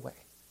no other way.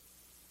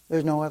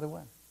 There's no other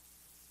way.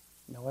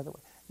 No other way.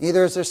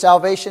 Neither is there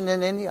salvation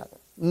in any other.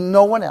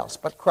 No one else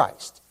but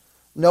Christ.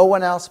 No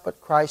one else but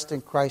Christ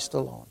and Christ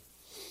alone.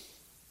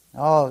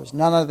 Oh, there's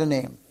none other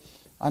name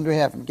under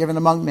heaven given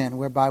among men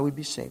whereby we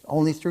be saved.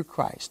 Only through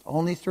Christ.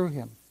 Only through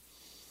him.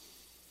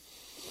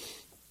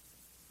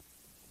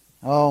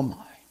 Oh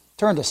my.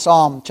 Turn to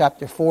Psalm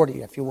chapter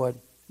 40 if you would.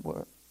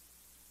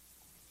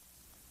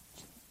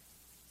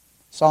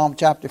 Psalm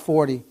chapter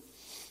 40.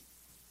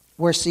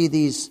 We see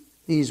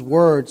these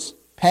words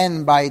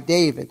penned by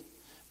David.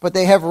 But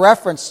they have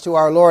reference to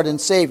our Lord and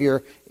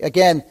Savior,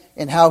 again,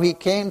 in how he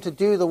came to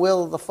do the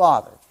will of the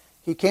Father.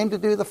 He came to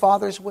do the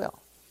Father's will.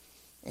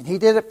 And he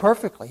did it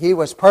perfectly. He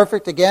was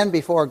perfect again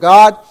before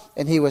God,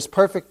 and he was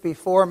perfect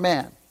before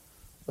man.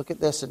 Look at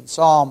this in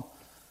Psalm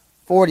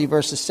 40,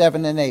 verses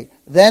 7 and 8.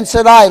 Then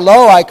said I,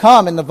 Lo, I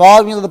come, in the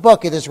volume of the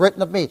book it is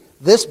written of me.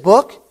 This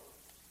book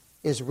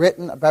is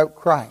written about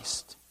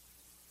Christ.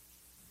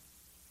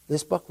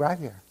 This book right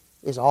here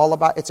is all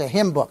about, it's a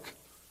hymn book.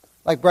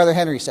 Like Brother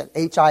Henry said,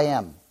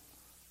 H-I-M.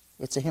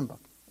 It's a hymn book.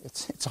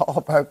 It's all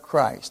about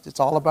Christ. It's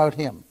all about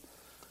him.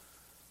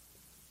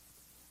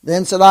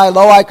 Then said I,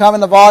 Lo, I come,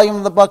 in the volume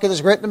of the book it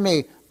is written of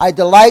me. I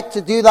delight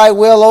to do thy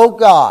will, O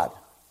God.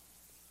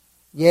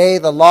 Yea,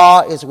 the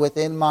law is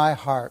within my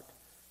heart.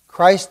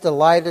 Christ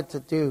delighted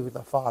to do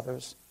the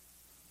Father's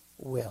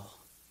will.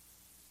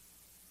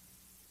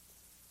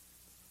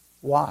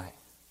 Why?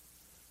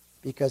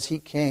 Because he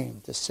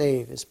came to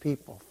save his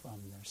people from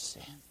their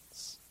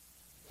sins.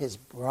 His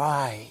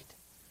bride.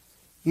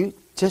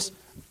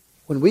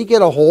 When we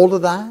get a hold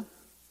of that,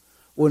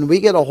 when we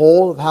get a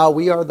hold of how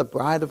we are the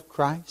bride of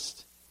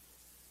Christ,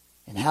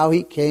 and how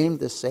he came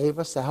to save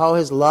us, how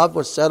his love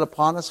was set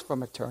upon us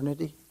from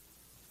eternity,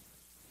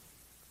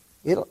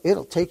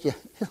 it'll take you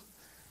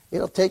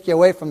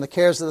away from the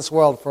cares of this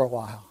world for a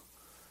while.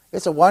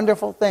 It's a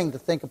wonderful thing to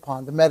think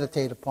upon, to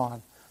meditate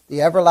upon,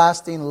 the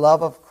everlasting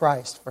love of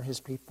Christ for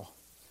his people,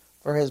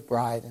 for his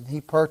bride. And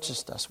he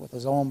purchased us with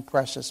his own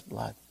precious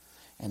blood.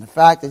 And the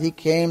fact that he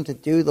came to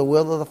do the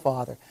will of the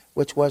Father,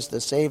 which was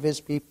to save his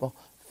people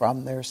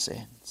from their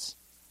sins.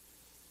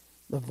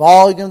 The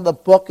volume of the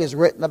book is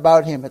written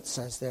about him, it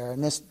says there.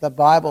 And the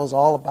Bible is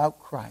all about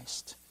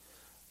Christ.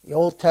 The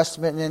Old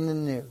Testament and the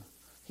New.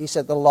 He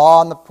said, the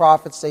law and the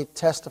prophets, they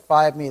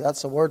testify of me.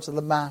 That's the words of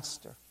the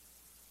Master.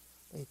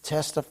 They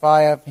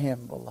testify of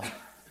him, beloved.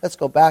 Let's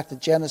go back to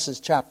Genesis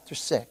chapter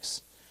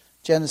 6.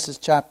 Genesis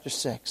chapter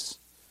 6.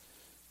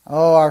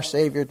 Oh, our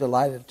Savior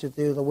delighted to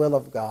do the will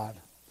of God.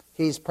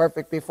 He's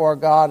perfect before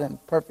God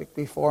and perfect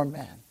before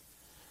man.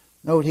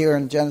 Note here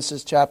in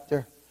Genesis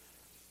chapter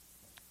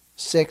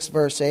 6,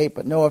 verse 8,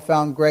 but Noah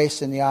found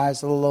grace in the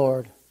eyes of the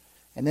Lord.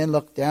 And then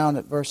look down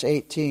at verse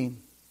 18.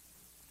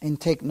 And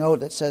take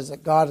note, it says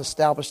that God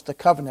established a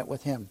covenant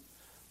with him,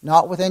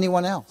 not with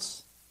anyone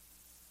else.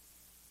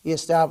 He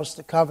established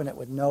a covenant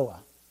with Noah.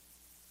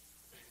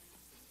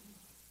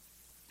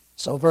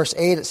 So verse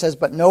 8, it says,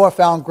 but Noah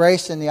found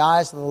grace in the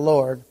eyes of the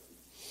Lord.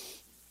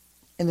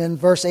 And then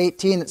verse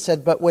 18, it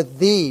said, but with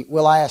thee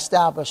will I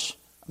establish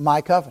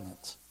my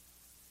covenant.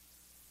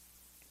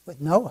 With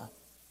Noah.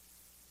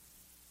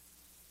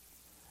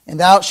 And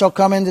thou shalt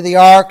come into the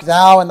ark,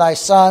 thou and thy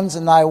sons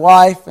and thy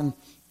wife, and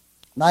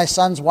thy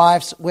sons'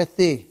 wives with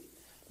thee.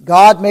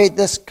 God made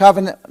this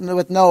covenant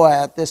with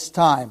Noah at this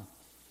time.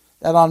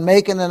 That on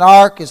making an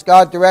ark, as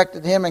God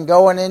directed him, and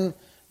going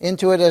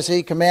into it as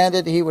he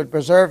commanded, he would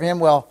preserve him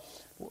well.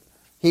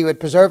 He would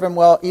preserve him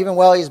well, even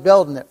while he's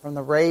building it, from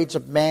the rage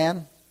of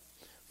man,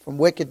 from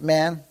wicked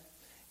man,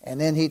 and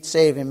then he'd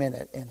save him in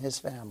it, and his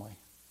family.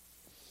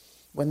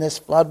 When this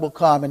flood will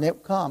come, and it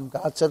will come.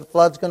 God said the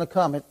flood's going to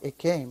come. It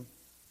came.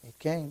 It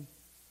came.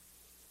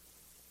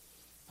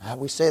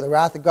 We say the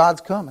wrath of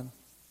God's coming.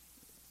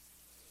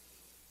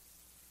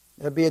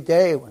 There'll be a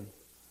day when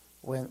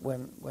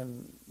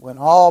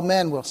all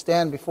men will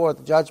stand before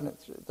the judgment,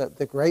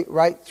 the great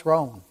white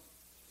throne.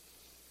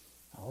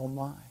 Oh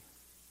my.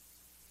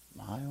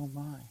 My, oh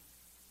my.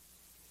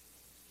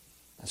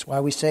 That's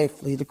why we say,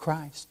 flee to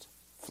Christ.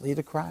 Flee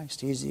to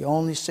Christ. He's the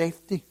only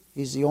safety.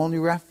 He's the only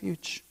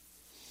refuge.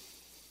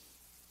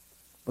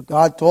 But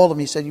God told him,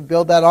 he said, you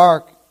build that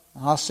ark,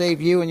 and I'll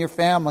save you and your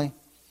family.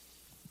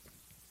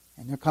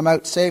 And you'll come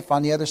out safe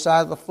on the other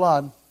side of the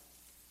flood.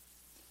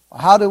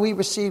 Well, how do we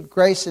receive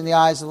grace in the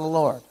eyes of the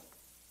Lord?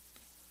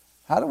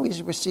 How do we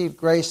receive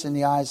grace in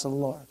the eyes of the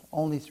Lord?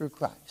 Only through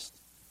Christ.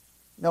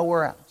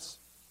 Nowhere else.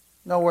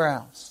 Nowhere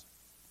else.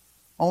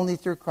 Only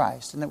through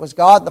Christ. And it was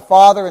God the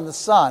Father and the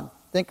Son.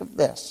 Think of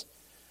this.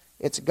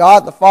 It's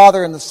God the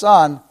Father and the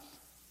Son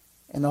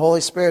and the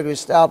Holy Spirit who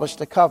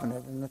established a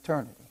covenant in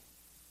eternity.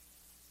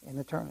 In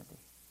eternity.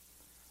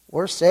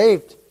 We're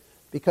saved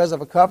because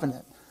of a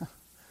covenant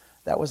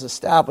that was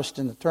established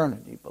in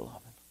eternity, beloved.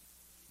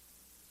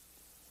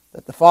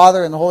 That the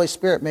Father and the Holy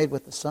Spirit made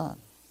with the Son.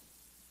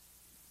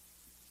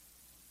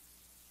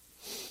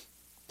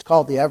 It's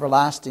called the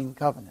everlasting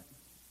covenant.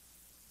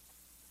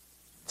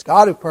 It's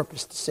God who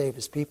purposed to save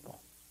his people.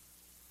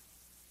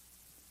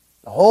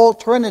 The whole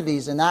Trinity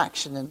is in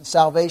action in the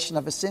salvation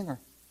of a sinner.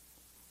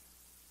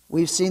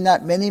 We've seen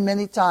that many,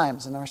 many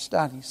times in our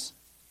studies.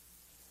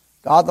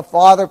 God the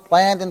Father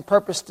planned and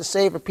purposed to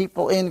save a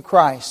people in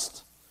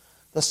Christ.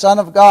 The Son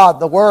of God,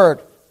 the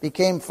Word,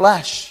 became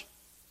flesh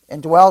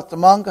and dwelt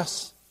among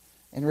us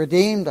and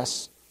redeemed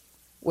us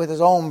with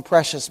his own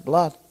precious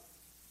blood.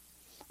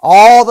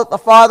 All that the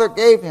Father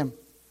gave him,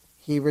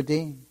 he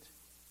redeemed.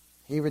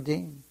 He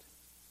redeemed.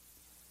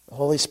 The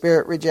Holy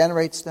Spirit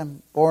regenerates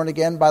them, born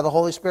again by the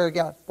Holy Spirit of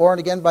God, born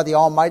again by the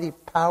almighty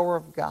power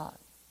of God.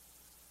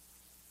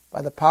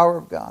 By the power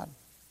of God.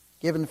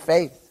 given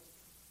faith.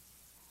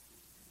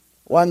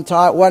 One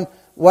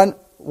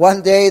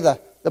day the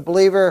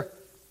believer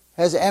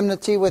has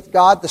enmity with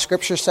God. The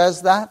Scripture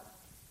says that.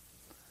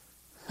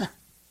 The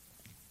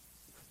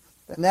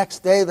next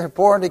day they're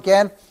born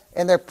again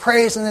and they're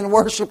praising and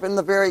worshiping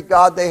the very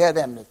God they had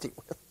enmity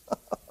with.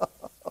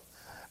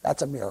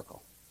 That's a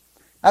miracle.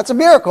 That's a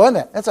miracle, isn't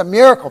it? That's a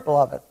miracle,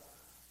 beloved.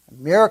 A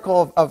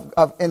miracle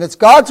and it's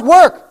God's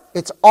work.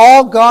 It's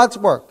all God's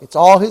work. It's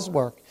all His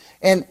work.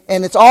 And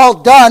it's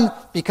all done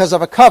because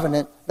of a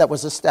covenant that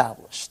was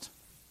established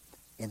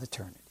in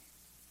eternity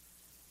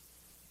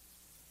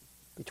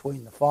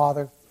between the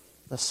Father,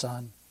 the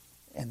Son,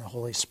 and the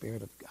Holy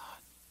Spirit of God.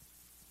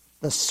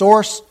 The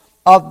source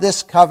of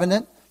this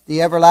covenant,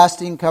 the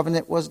everlasting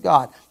covenant, was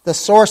God. The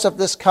source of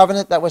this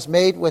covenant that was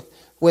made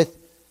with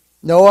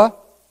Noah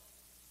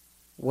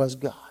was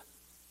God.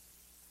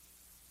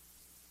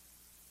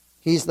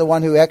 He's the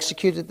one who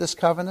executed this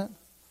covenant,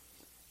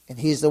 and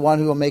He's the one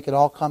who will make it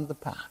all come to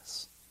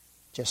pass,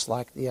 just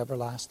like the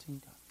everlasting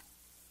covenant.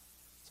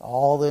 It's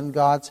all in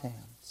God's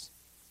hands.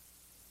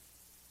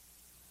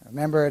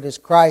 Remember, it is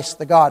Christ,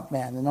 the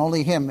God-man, and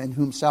only Him in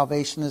whom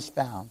salvation is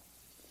found.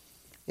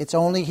 It's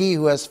only He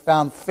who has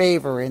found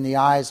favor in the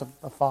eyes of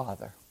the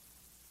Father.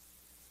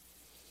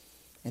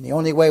 And the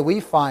only way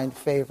we find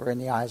favor in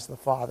the eyes of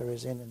the Father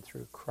is in and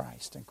through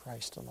Christ and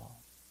Christ alone.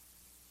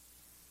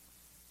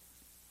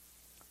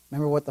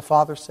 Remember what the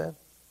Father said?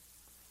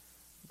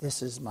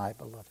 This is my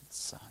beloved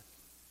Son,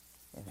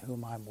 in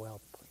whom I'm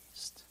well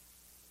pleased.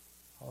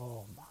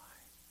 Oh my.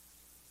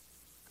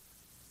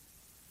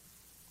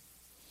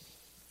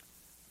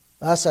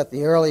 Thus, at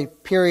the early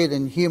period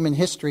in human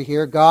history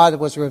here, God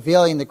was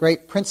revealing the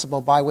great principle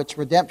by which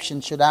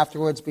redemption should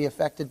afterwards be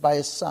effected by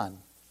His Son,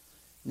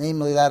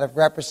 namely that of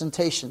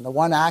representation, the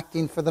one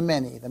acting for the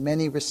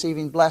many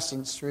receiving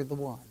blessings through the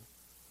one.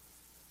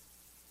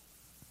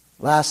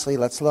 Lastly,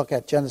 let's look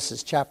at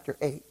Genesis chapter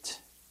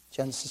 8.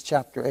 Genesis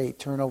chapter 8.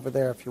 Turn over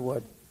there if you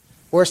would.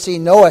 We're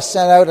seeing Noah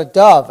sent out a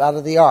dove out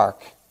of the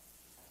ark.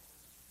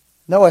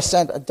 Noah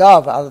sent a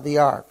dove out of the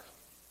ark.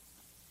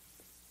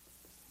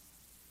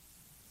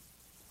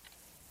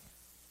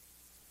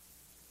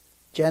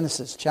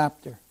 Genesis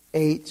chapter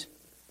 8,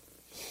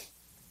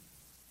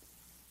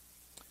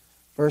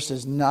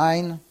 verses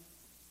 9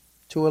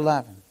 to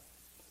 11.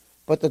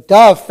 But the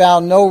dove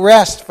found no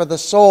rest for the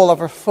sole of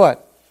her foot,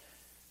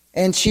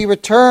 and she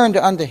returned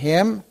unto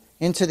him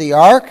into the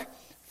ark,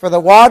 for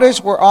the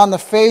waters were on the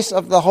face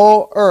of the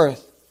whole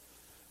earth.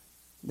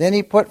 Then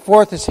he put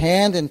forth his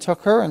hand and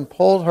took her and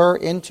pulled her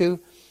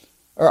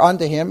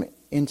unto him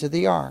into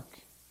the ark.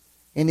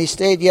 And he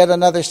stayed yet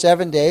another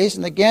 7 days,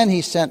 and again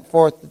he sent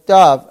forth the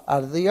dove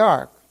out of the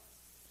ark.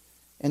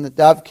 And the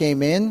dove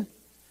came in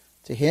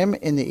to him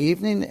in the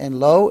evening, and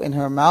lo, in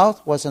her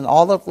mouth was an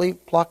olive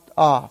leaf plucked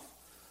off.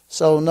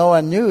 So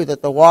Noah knew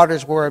that the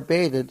waters were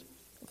abated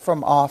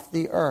from off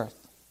the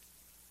earth.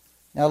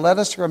 Now let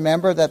us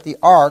remember that the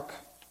ark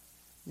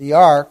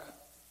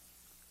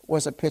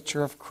was a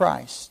picture of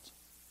Christ.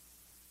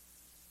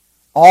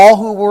 All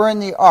who were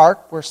in the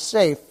ark were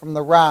safe from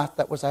the wrath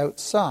that was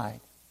outside.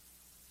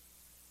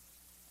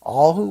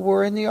 All who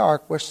were in the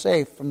ark were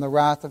safe from the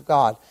wrath of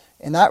God.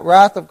 And that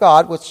wrath of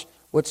God,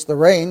 which the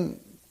rain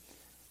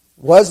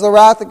was the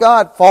wrath of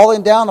God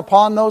falling down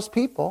upon those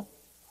people,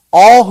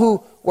 all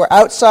who were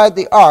outside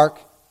the ark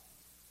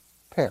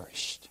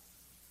perished.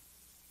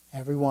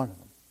 Every one of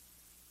them.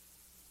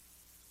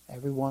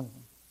 Every one of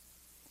them.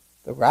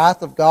 The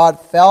wrath of God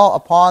fell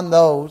upon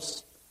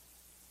those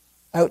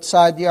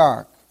outside the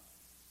ark.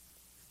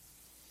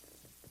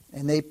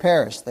 And they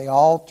perished. They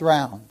all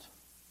drowned.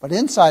 But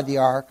inside the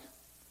ark,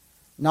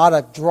 not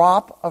a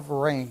drop of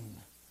rain.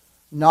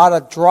 Not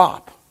a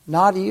drop.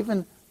 Not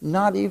even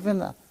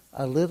a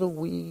little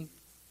wee,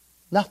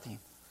 nothing.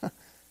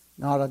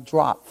 Not a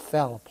drop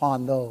fell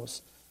upon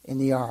those in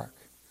the ark.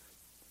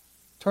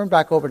 Turn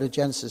back over to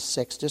Genesis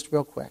 6 just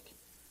real quick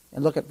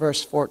and look at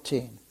verse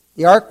 14.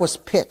 The ark was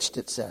pitched,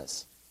 it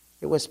says.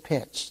 It was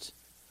pitched.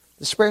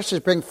 The scriptures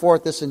bring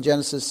forth this in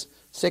Genesis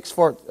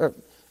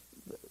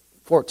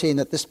 6:14,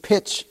 that this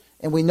pitch,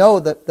 and we know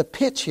that the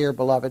pitch here,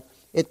 beloved,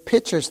 it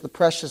pictures the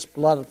precious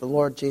blood of the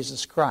Lord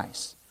Jesus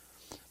Christ.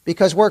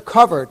 Because we're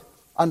covered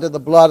under the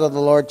blood of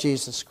the Lord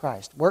Jesus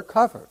Christ. We're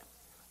covered.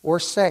 We're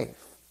safe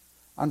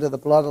under the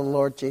blood of the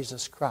Lord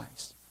Jesus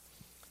Christ.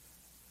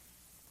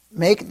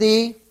 Make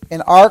thee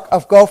an ark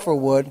of gopher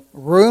wood.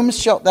 Rooms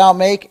shalt thou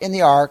make in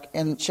the ark,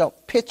 and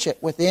shalt pitch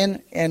it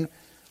within and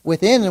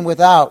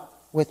without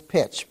with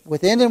pitch.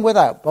 Within and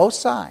without, both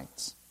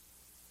sides.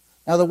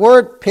 Now the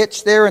word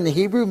pitch there in the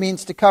Hebrew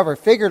means to cover.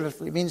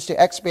 Figuratively, it means to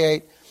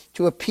expiate,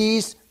 to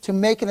appease, to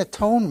make an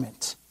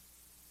atonement.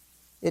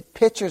 It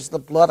pictures the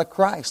blood of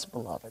Christ,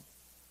 beloved.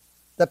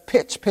 The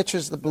pitch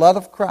pictures the blood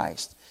of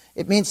Christ.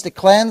 It means to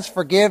cleanse,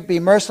 forgive, be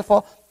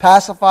merciful,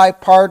 pacify,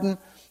 pardon,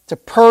 to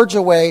purge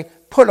away,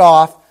 put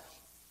off,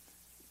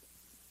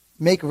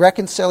 make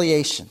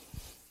reconciliation.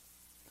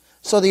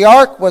 So the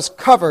ark was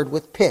covered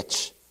with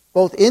pitch,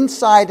 both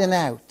inside and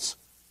out.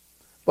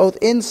 Both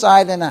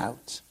inside and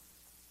out.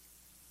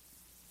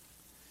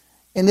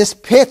 And this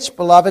pitch,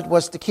 beloved,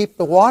 was to keep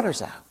the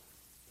waters out.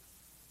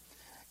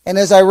 And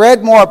as I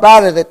read more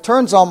about it, it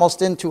turns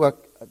almost into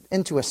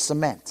a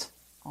cement,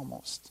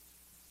 almost.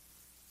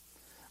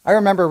 I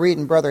remember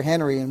reading Brother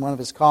Henry in one of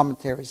his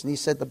commentaries, and he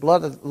said, the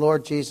blood of the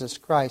Lord Jesus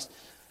Christ.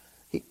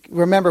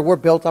 Remember, we're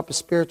built up a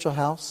spiritual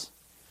house.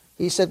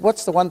 He said,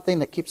 what's the one thing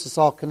that keeps us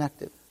all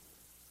connected?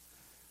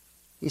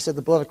 He said,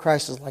 the blood of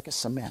Christ is like a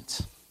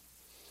cement.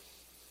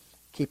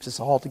 Keeps us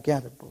all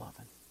together,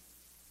 beloved.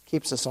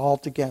 Keeps us all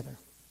together.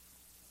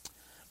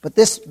 But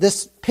this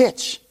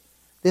pitch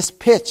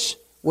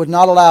would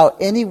not allow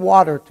any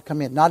water to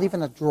come in, not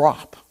even a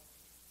drop.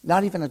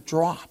 Not even a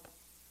drop.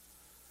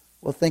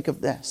 Well, think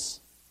of this.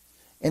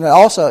 And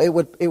also, it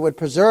would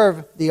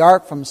preserve the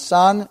ark from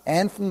sun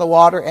and from the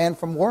water and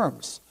from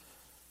worms.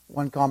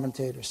 One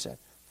commentator said,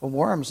 from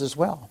worms as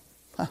well.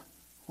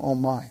 Oh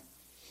my.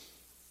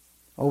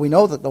 Well, we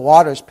know that the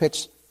waters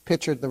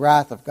pictured the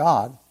wrath of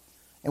God.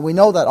 And we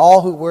know that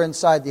all who were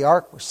inside the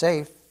ark were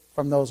safe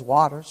from those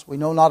waters. We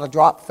know not a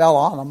drop fell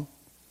on them.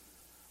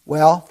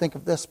 Well, think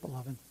of this,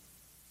 beloved.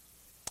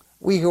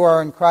 We who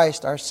are in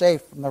Christ are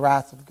safe from the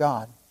wrath of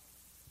God.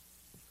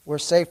 We're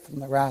safe from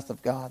the wrath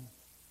of God.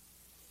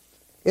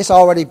 It's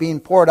already being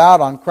poured out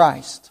on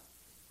Christ.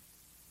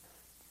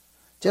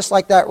 Just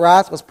like that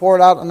wrath was poured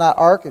out on that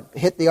ark, it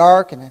hit the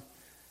ark, and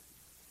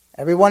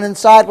everyone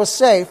inside was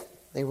safe.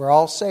 They were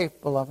all safe,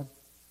 beloved.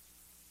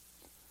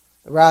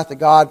 The wrath of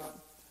God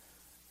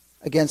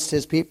against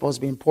His people is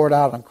being poured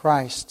out on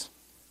Christ.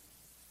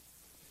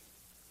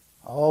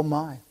 Oh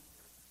my.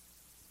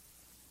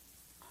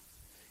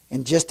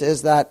 And just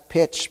as that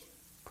pitch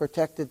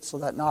protected so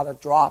that not a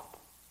drop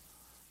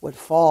would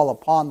fall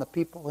upon the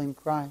people in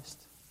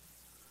Christ,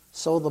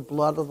 so the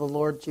blood of the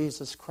Lord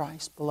Jesus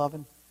Christ,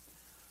 beloved,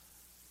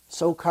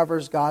 so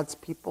covers God's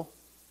people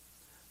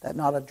that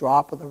not a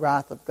drop of the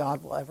wrath of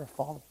God will ever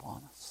fall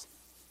upon us.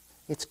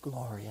 It's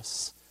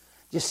glorious.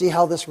 Do you see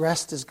how this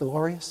rest is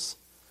glorious?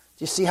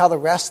 Do you see how the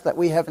rest that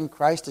we have in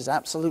Christ is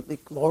absolutely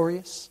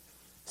glorious?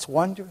 It's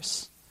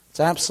wondrous.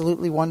 It's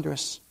absolutely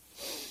wondrous.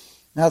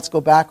 Now let's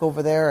go back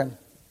over there and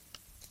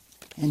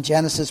in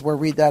Genesis, we'll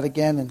read that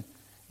again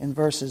in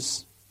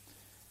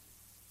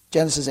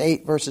Genesis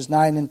 8, verses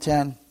 9 and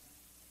 10.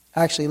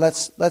 Actually,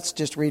 let's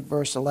just read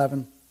verse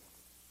 11.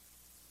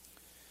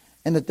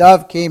 And the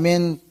dove came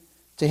in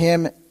to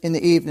him in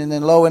the evening,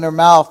 and lo, in her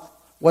mouth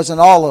was an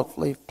olive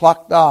leaf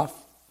plucked off.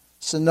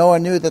 So Noah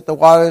knew that the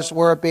waters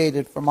were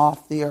abated from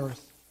off the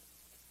earth.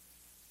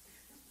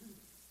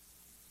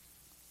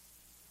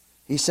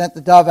 He sent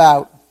the dove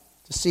out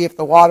to see if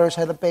the waters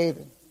had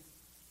abated.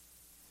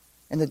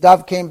 And the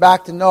dove came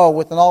back to Noah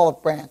with an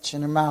olive branch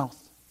in her mouth.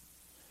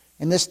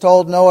 And this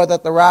told Noah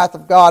that the wrath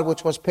of God,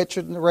 which was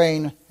pictured in the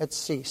rain, had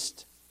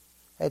ceased.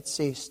 Had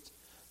ceased.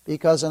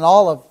 Because an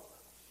olive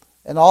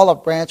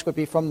branch would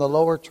be from the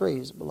lower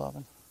trees,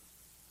 beloved.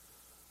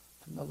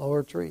 From the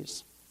lower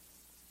trees.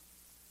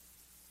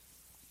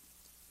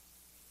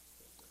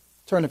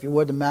 Turn, if you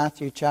would, to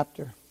Matthew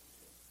chapter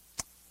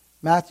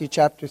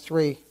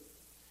 3.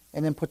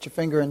 And then put your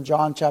finger in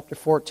John chapter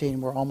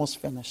 14. We're almost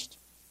finished.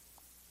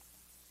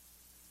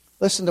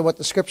 Listen to what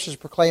the Scriptures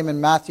proclaim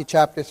in Matthew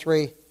chapter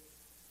 3.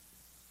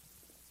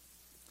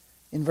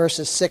 In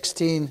verses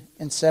 16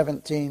 and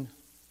 17.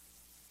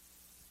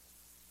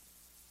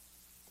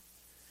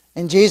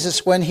 And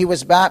Jesus, when he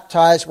was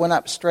baptized, went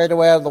up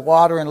straightway out of the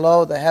water, and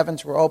lo, the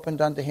heavens were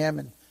opened unto him,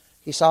 and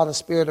he saw the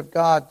Spirit of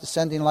God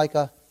descending like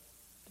a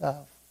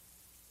dove,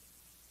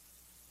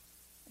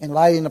 and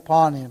lighting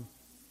upon him.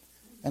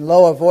 And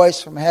lo, a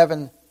voice from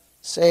heaven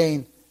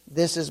saying,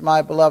 This is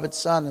my beloved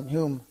Son, in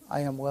whom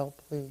I am well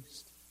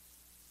pleased.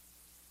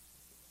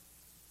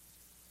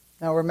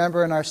 Now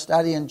remember, in our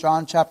study in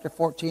John chapter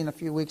 14 a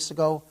few weeks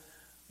ago,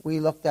 we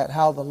looked at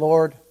how the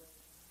Lord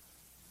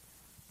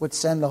would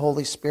send the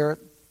Holy Spirit.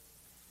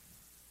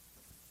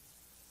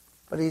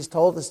 But He's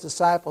told His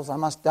disciples, I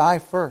must die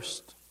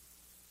first.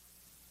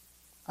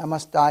 I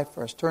must die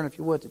first. Turn, if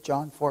you would, to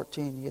John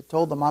 14. He had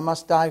told them, I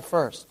must die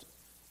first.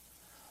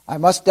 I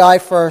must die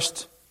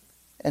first,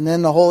 and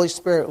then the Holy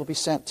Spirit will be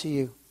sent to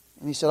you.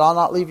 And He said, I'll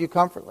not leave you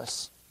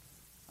comfortless.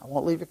 I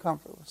won't leave you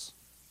comfortless.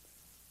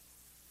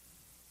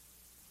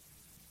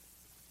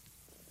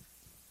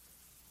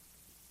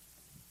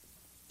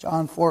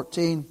 John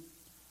 14,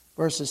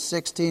 verses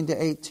 16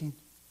 to 18.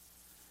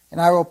 And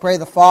I will pray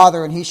the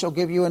Father, and He shall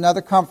give you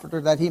another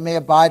Comforter, that He may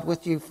abide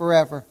with you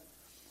forever.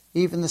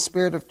 Even the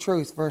Spirit of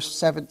truth, verse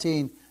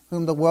 17,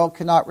 whom the world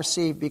cannot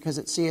receive, because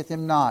it seeth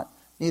Him not,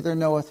 neither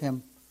knoweth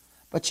Him.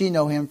 But ye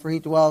know Him, for He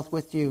dwelleth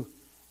with you,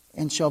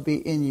 and shall be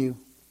in you.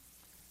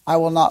 I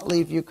will not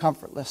leave you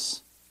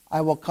comfortless.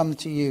 I will come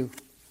to you.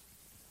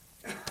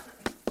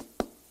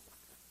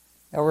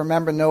 Now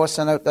remember, Noah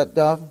sent out that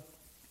dove.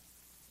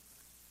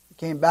 He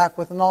came back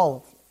with an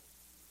olive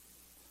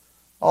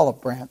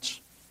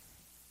branch.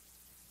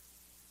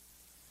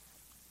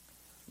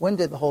 When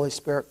did the Holy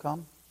Spirit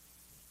come?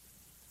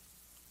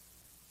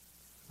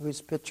 Who's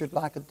pictured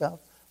like a dove.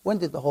 When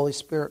did the Holy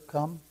Spirit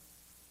come?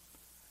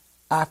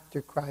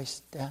 After Christ's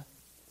death.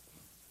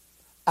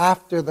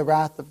 After the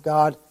wrath of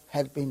God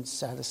had been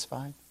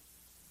satisfied.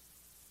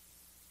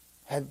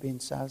 Had been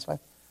satisfied.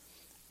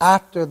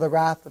 After the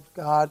wrath of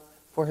God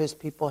for his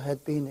people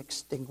had been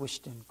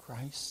extinguished in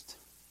Christ.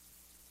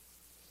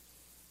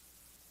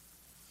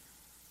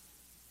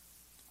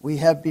 We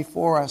have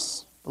before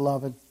us,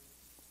 beloved,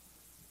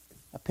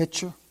 a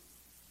picture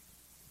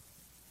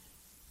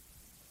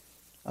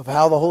of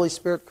how the Holy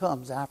Spirit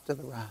comes after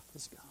the wrath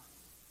is gone.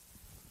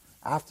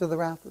 After the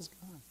wrath is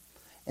gone.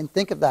 And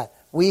think of that.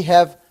 We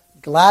have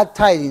glad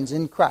tidings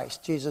in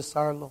Christ Jesus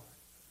our Lord.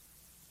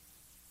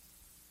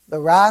 The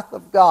wrath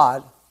of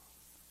God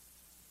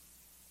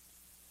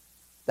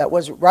that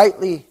was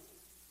rightly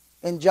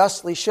and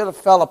justly should have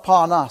fell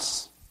upon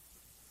us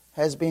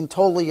has been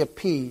totally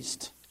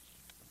appeased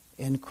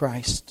in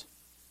Christ.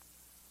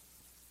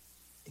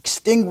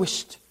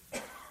 Extinguished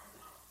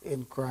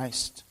in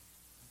Christ.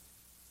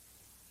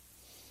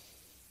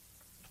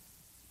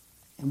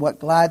 And what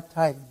glad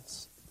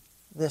tidings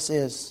this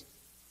is.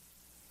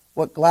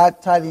 What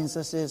glad tidings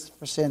this is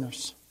for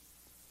sinners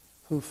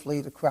who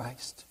flee to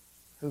Christ.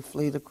 Who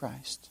flee to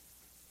Christ.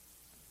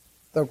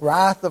 The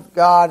wrath of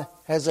God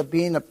has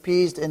been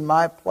appeased in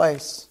my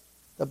place,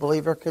 the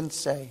believer can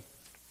say,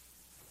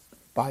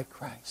 by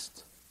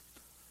Christ.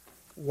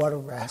 What a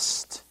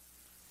rest.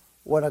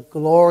 What a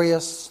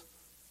glorious,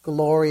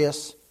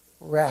 glorious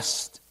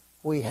rest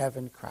we have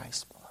in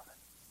Christ, beloved.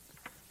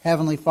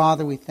 Heavenly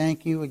Father, we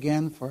thank you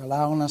again for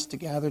allowing us to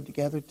gather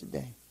together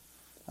today.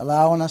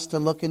 Allowing us to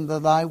look into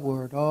thy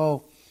word.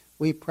 Oh,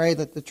 we pray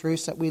that the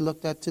truths that we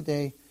looked at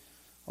today,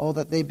 oh,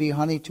 that they be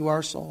honey to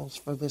our souls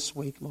for this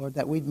week, Lord.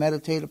 That we'd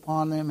meditate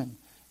upon them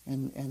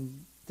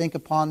and think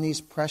upon these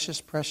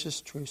precious,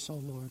 precious truths, oh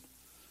Lord.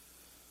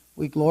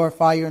 We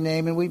glorify your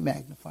name and we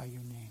magnify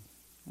your name.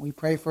 We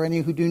pray for any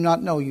who do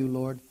not know you,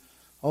 Lord.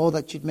 Oh,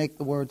 that you'd make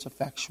the words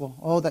effectual.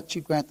 Oh, that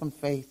you'd grant them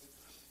faith.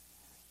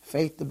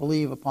 Faith to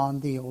believe upon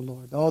thee, O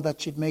Lord. Oh,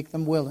 that you'd make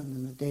them willing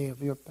in the day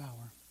of your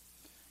power.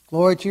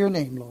 Glory to your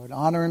name, Lord.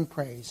 Honor and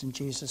praise in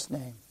Jesus'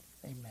 name.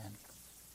 Amen.